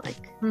warped and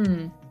like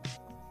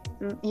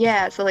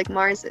yeah. So like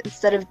Mars,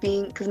 instead of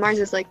being, because Mars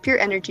is like pure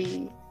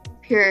energy,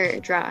 pure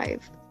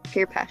drive,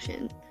 pure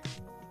passion,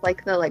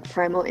 like the like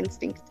primal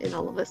instinct in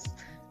all of us,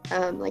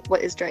 like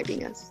what is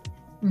driving us.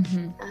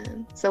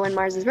 So when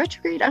Mars is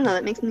retrograde, I don't know,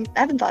 that makes me, I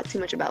haven't thought too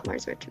much about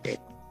Mars retrograde,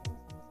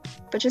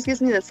 but just gives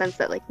me the sense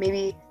that like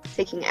maybe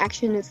taking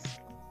action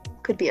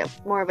could be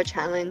more of a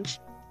challenge,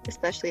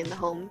 especially in the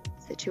home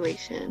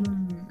situation.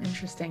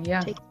 Interesting.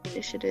 Yeah. Taking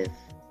initiative,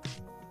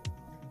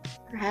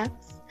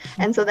 perhaps.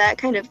 And so that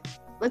kind of,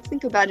 let's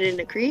think about it in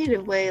a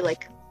creative way.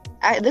 Like,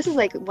 this is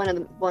like one of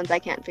the ones I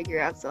can't figure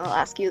out, so I'll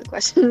ask you the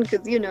question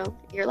because you know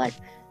your life.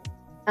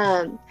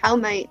 How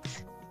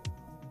might,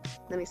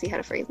 let me see how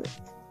to phrase this.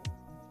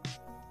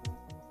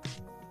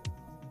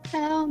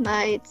 How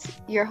might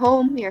your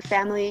home, your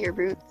family, your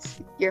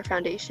roots, your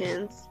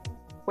foundations,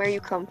 where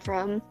you come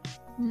from,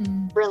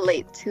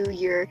 relate to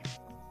your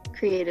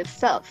creative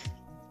self?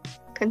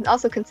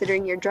 Also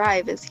considering your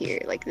drive is here,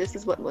 like this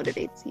is what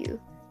motivates you.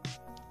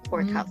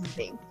 Fourth house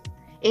thing.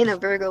 In a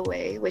Virgo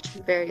way, which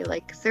is very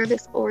like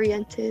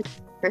service-oriented,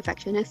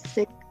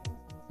 perfectionistic,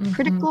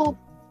 critical,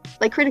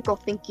 like critical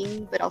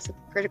thinking, but also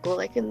critical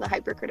like in the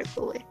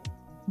hypercritical way.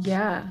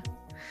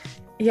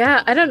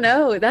 Yeah, I don't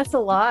know. That's a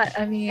lot.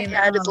 I mean,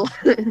 yeah, it is a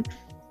lot.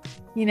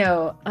 You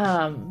know,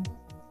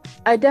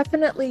 I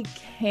definitely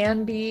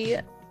can be,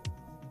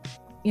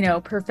 you know,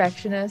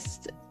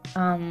 perfectionist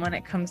when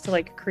it comes to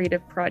like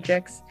creative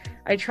projects.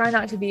 I try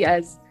not to be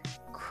as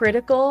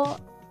critical,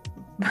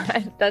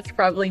 but that's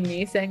probably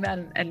me saying that,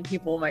 and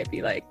people might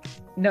be like,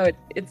 no,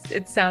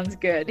 it sounds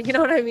good. You know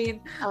what I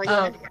mean? Oh,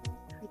 yeah.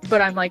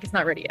 But I'm like, it's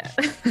not ready yet.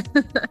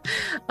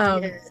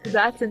 So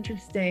that's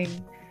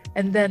interesting.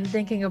 And then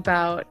thinking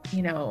about,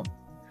 you know,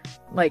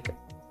 like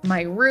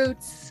my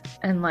roots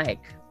and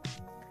like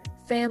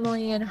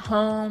family and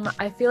home,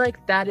 I feel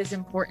like that is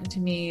important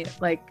to me,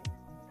 like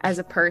as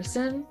a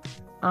person.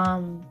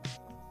 And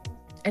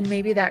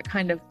maybe that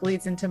kind of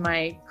bleeds into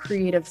my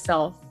creative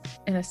self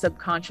in a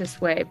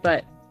subconscious way.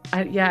 But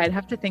I'd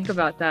have to think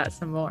about that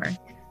some more.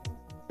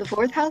 The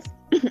fourth house,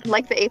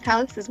 like the eighth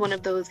house, is one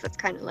of those that's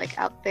kind of like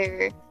out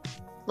there,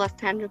 less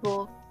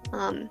tangible.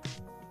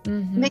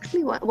 Makes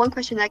me one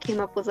question that came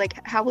up was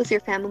like, how was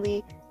your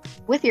family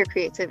with your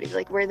creativity?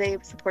 Like, were they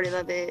supportive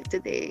of it?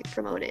 Did they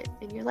promote it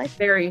in your life?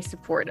 Very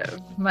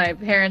supportive. My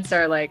parents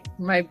are like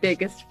my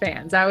biggest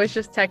fans. I was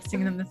just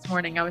texting them this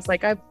morning. I was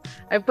like, I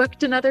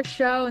booked another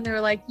show, and they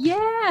were like,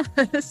 yeah.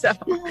 So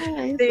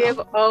they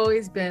have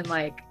always been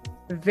like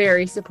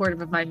very supportive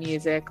of my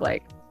music,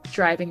 like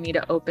driving me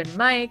to open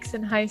mics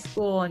in high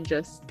school and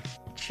just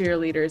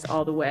cheerleaders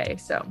all the way.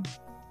 So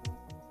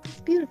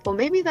beautiful.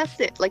 Maybe that's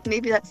it. Like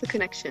maybe that's the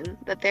connection,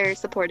 that they're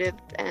supportive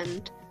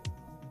and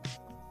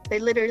they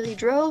literally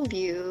drove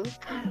you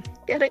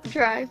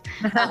drive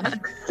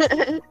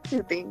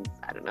to things.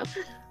 I don't know,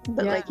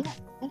 but like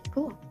that's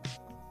cool.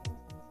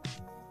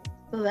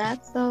 So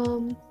that's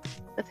the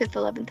 5th,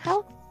 11th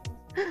house.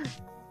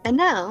 And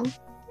now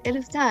it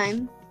is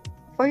time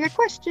for your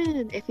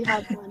question, if you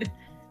have one.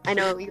 I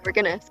know you were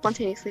gonna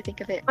spontaneously think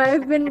of it.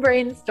 I've been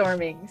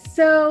brainstorming.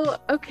 So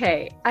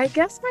okay, I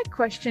guess my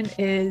question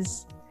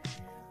is,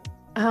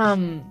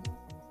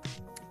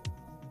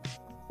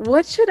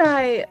 what should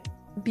I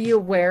be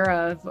aware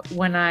of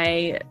when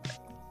I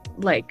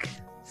like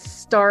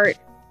start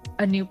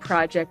a new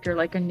project or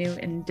like a new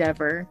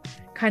endeavor?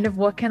 Kind of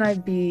what can I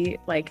be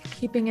like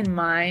keeping in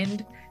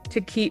mind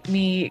to keep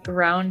me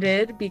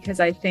grounded? Because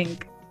I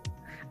think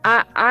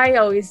I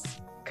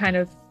always kind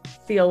of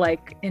feel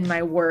like in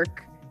my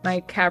work, my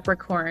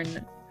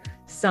Capricorn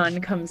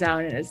sun comes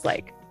out and is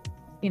like,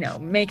 you know,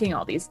 making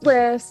all these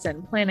lists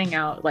and planning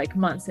out like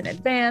months in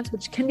advance,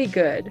 which can be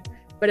good,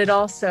 but it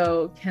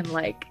also can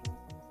like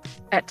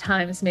at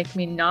times make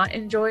me not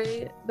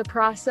enjoy the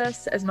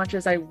process as much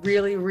as I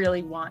really,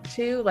 really want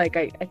to. Like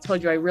I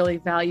told you, I really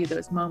value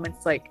those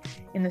moments like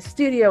in the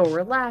studio where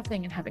we're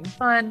laughing and having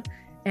fun.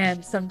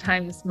 And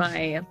sometimes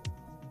my,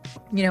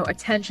 you know,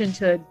 attention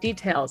to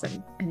details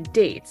and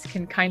dates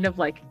can kind of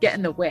like get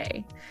in the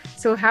way.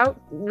 So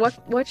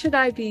what should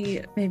I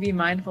be maybe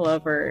mindful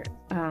of or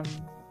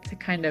to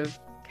kind of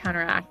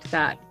counteract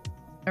that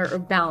or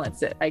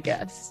balance it, I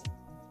guess?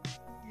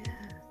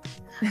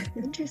 Yeah.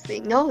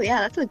 Interesting. No,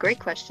 yeah, that's a great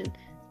question.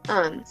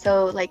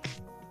 So like,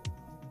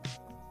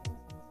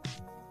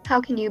 how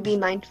can you be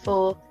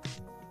mindful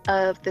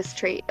of this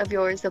trait of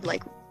yours of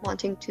like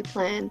wanting to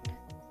plan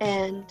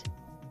and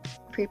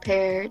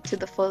prepare to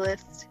the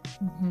fullest?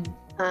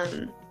 How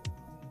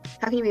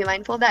can you be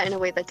mindful of that in a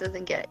way that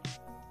doesn't get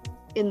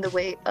in the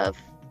way of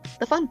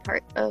the fun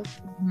part of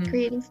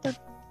creating stuff?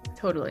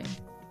 Totally.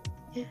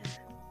 Yeah.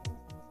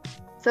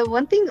 So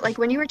one thing, like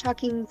when you were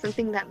talking,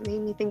 something that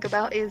made me think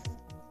about is,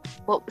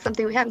 well,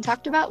 something we haven't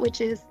talked about, which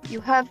is you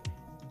have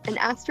an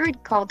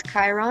asteroid called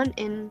Chiron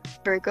in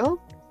Virgo.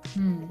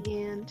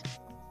 And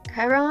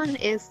Chiron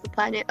is the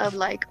planet of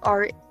like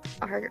our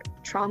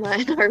trauma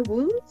and our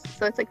wounds,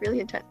 so it's like really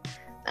intense.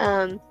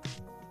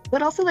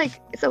 But also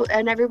like so,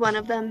 and every one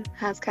of them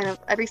has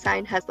every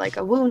sign has like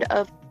a wound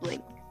of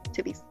blank,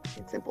 to be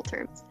in simple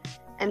terms.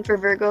 And for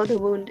Virgo, the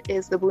wound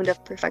is the wound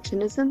of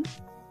perfectionism.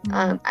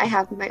 I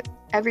have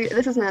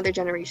this is another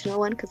generational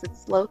one because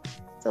it's slow.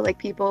 So like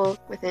people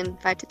within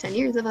 5 to 10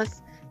 years of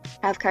us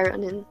have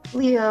Chiron in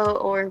Leo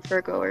or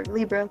Virgo or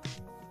Libra.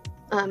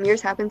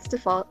 Yours happens to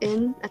fall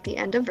in at the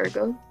end of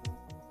Virgo.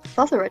 It's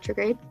also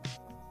retrograde.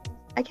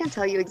 I can't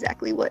tell you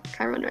exactly what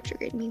Chiron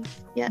retrograde means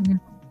yet.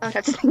 I would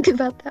have to think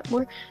about that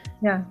more.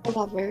 Yeah.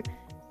 However,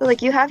 so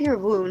like you have your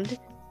wound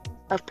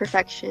of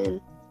perfection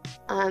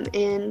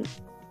in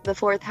the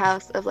 4th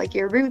house of like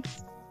your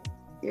roots,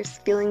 your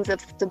feelings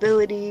of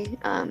stability,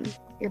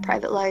 your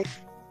private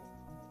life.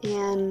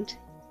 And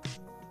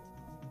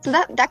so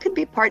that could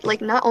be part,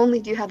 like not only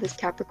do you have this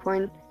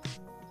Capricorn,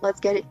 let's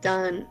get it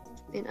done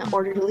in an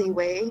orderly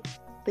way,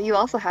 but you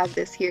also have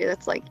this here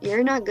that's like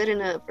you're not good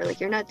enough, or like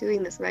you're not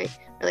doing this right,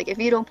 or like if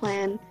you don't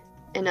plan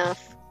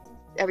enough,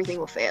 everything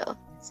will fail,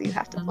 so you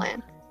have to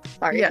plan.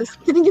 Sorry, this is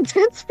getting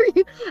intense for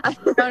you.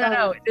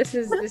 No. This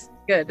is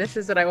good. This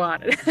is what I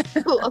wanted.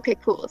 Cool. Okay,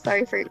 cool.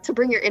 Sorry to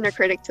bring your inner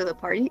critic to the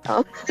party.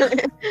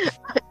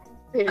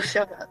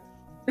 Shut up.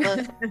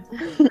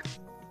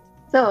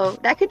 So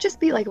that could just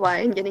be like why,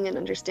 and getting an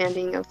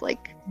understanding of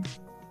like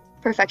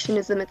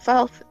perfectionism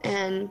itself,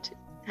 and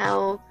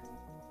how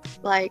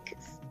like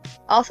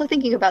also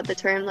thinking about the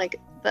term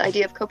like the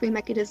idea of coping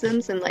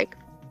mechanisms, and like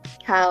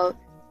how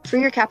for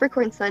your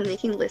Capricorn sun,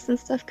 making lists and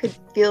stuff could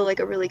feel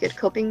like a really good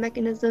coping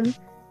mechanism,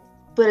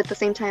 but at the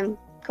same time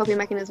coping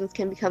mechanisms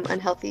can become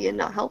unhealthy and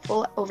not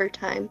helpful over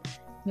time.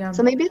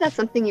 So maybe that's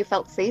something you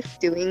felt safe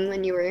doing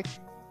when you were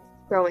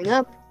growing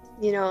up,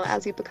 you know,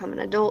 as you become an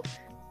adult,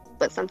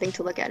 but something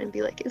to look at and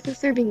be like, is this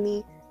serving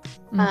me?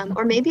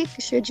 Or maybe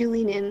should you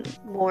lean in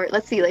more?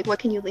 Let's see, like what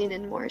can you lean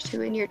in more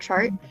to in your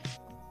chart?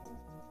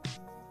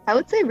 I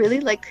would say really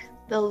like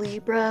the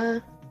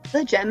Libra,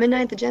 the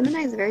Gemini. The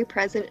Gemini is very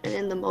present and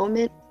in the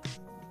moment,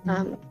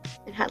 and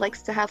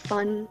likes to have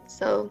fun.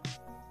 So,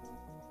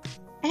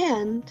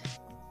 and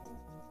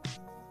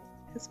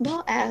as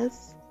well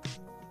as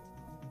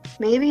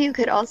maybe you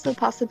could also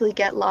possibly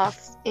get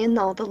lost in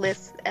all the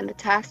lists and the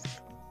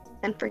tasks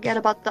and forget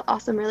about the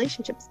awesome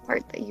relationships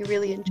part that you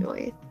really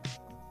enjoy.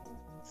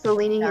 So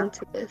leaning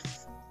into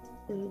this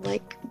and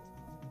like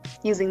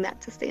using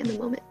that to stay in the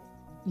moment.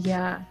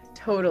 Yeah,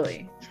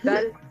 totally.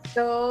 That's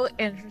so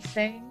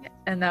interesting,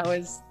 and that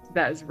was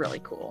really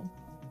cool.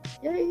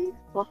 Yay.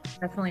 Well,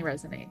 definitely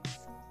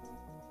resonates.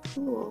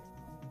 Cool.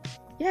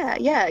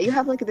 Yeah, you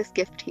have like this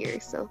gift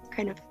here, so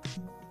kind of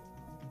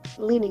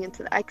leaning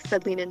into that. I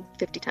said lean in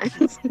 50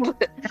 times.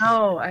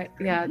 No,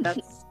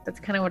 that's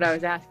kind of what I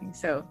was asking.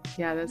 So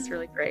yeah, that's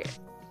really great.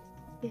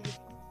 Yay.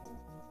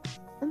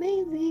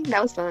 Amazing.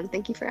 That was fun.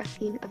 Thank you for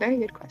asking a very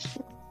good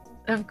question.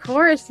 Of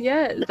course,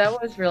 yeah,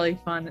 that was really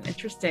fun and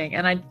interesting.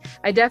 And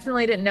I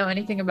definitely didn't know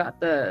anything about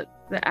the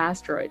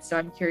asteroids, so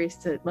I'm curious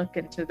to look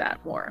into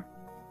that more.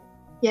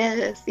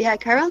 Yes, yeah,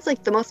 Chiron's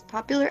like the most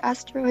popular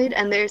asteroid,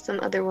 and there's some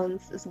other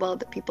ones as well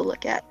that people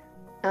look at.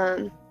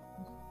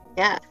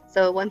 Yeah,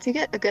 so once you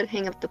get a good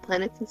hang of the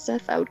planets and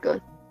stuff, I would go,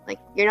 like,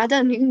 you're not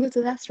done, you can go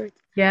to the asteroids.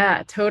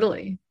 Yeah,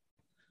 totally.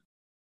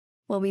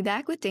 We'll be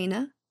back with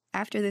Daena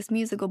after this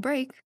musical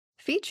break,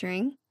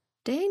 featuring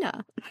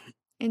Daena.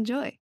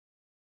 Enjoy.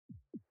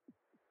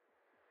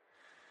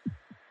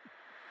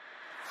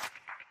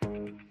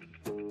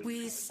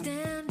 We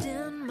stand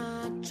in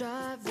my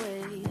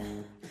driveway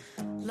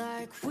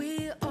like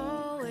we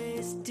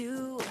always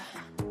do,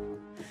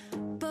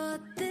 but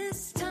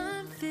this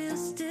time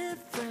feels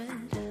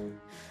different,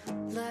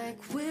 like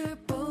we're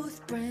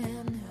both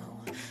brand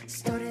new.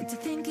 Started to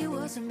think it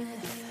was a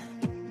myth,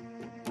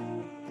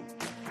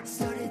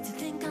 started to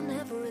think I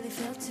never really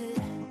felt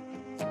it.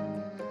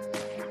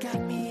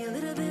 Got me a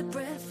little bit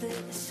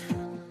breathless,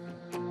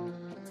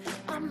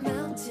 I'm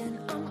melting,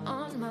 I'm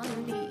on my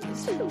knees.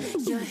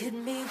 You hit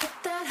me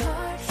with that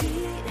heart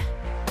heat.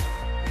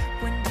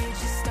 When did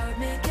you start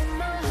making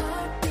my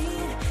heart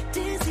beat?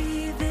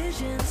 Dizzy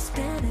vision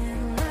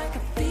spinning like a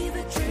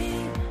fever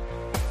dream.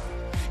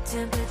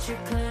 Temperature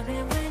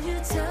climbing when you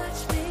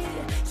touch me.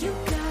 You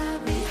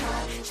got me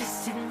hot,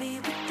 just hit me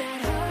with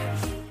that heart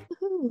heat.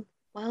 Woohoo.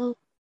 Well,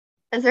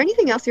 is there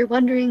anything else you're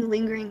wondering,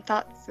 lingering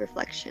thoughts,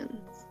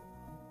 reflections?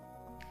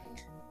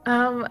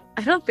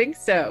 I don't think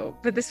so,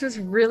 but this was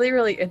really,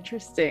 really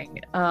interesting.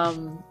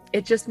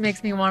 It just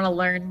makes me want to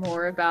learn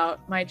more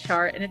about my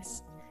chart, and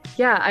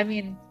I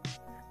mean,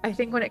 I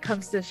think when it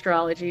comes to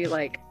astrology,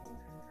 like,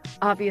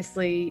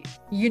 obviously,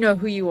 you know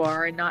who you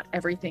are, and not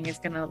everything is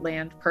going to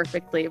land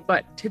perfectly,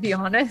 but to be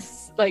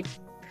honest, like,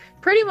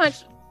 pretty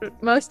much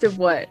most of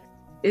what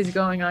is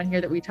going on here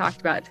that we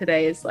talked about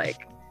today is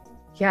like,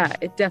 yeah,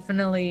 it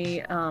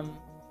definitely,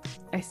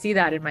 I see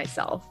that in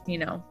myself, you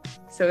know,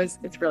 so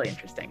it's really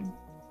interesting.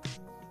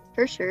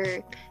 For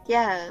sure.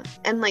 Yeah.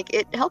 And like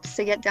it helps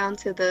to get down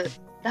to the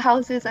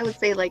houses, I would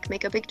say, like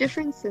make a big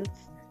difference, since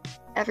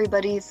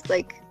everybody's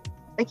like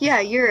like, yeah,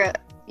 you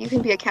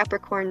can be a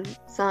Capricorn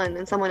sun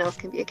and someone else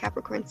can be a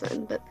Capricorn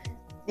sun, but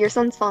your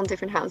suns fall in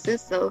different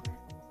houses, so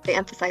they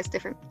emphasize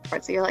different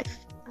parts of your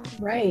life.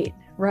 Right,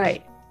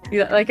 right.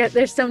 Like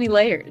there's so many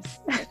layers.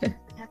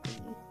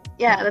 Definitely.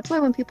 Yeah, that's why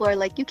when people are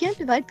like, you can't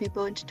divide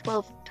people into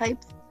 12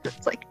 types,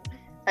 it's like,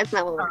 that's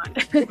not what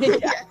we're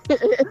doing.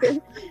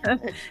 Yeah.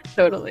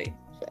 Totally.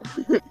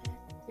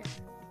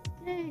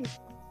 Yay.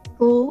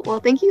 Cool. Well,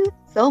 thank you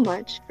so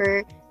much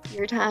for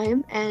your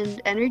time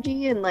and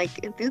energy and like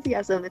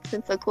enthusiasm. It's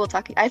been so cool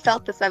talking. I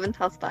felt the seventh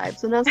house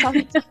vibes when I was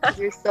talking to you because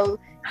you're so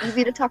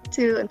easy to talk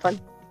to and fun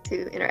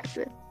to interact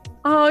with.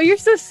 Oh, you're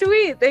so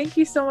sweet. Thank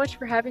you so much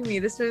for having me.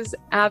 This was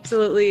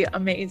absolutely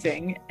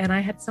amazing, and I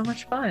had so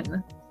much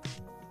fun.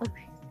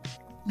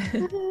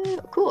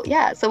 Cool.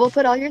 Yeah. So we'll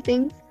put all your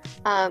things,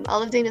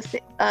 all of Daena's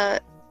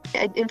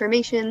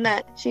information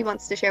that she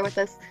wants to share with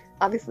us,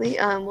 obviously,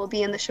 will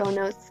be in the show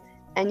notes,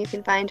 and you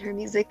can find her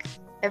music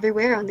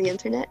everywhere on the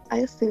internet, I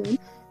assume.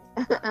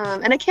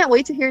 And I can't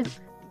wait to hear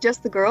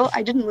Just the Girl.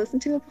 I didn't listen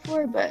to it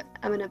before, but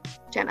I'm gonna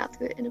jam out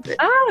to it in a bit.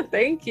 Oh,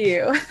 thank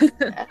you.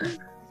 Yeah,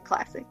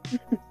 classic.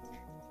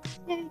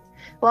 Yay.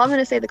 Well, I'm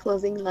gonna say the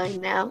closing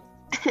line now,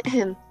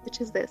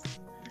 which is this.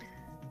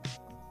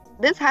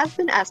 This has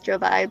been Astro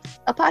Vibes,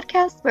 a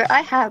podcast where I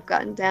have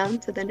gotten down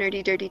to the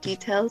nerdy, dirty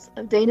details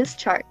of Daena's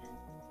chart.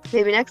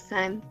 Maybe next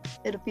time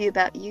it'll be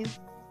about you.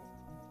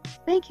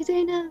 Thank you,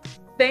 Daena.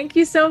 Thank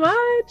you so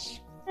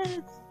much. Yes.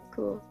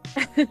 Cool.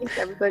 Thanks,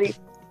 everybody.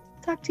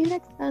 Talk to you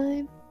next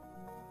time.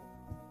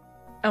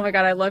 Oh my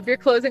God, I love your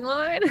closing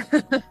line.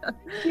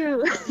 Thank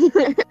you.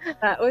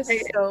 That was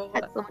I so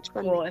had so much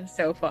fun. cool and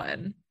so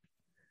fun.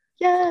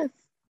 Yes.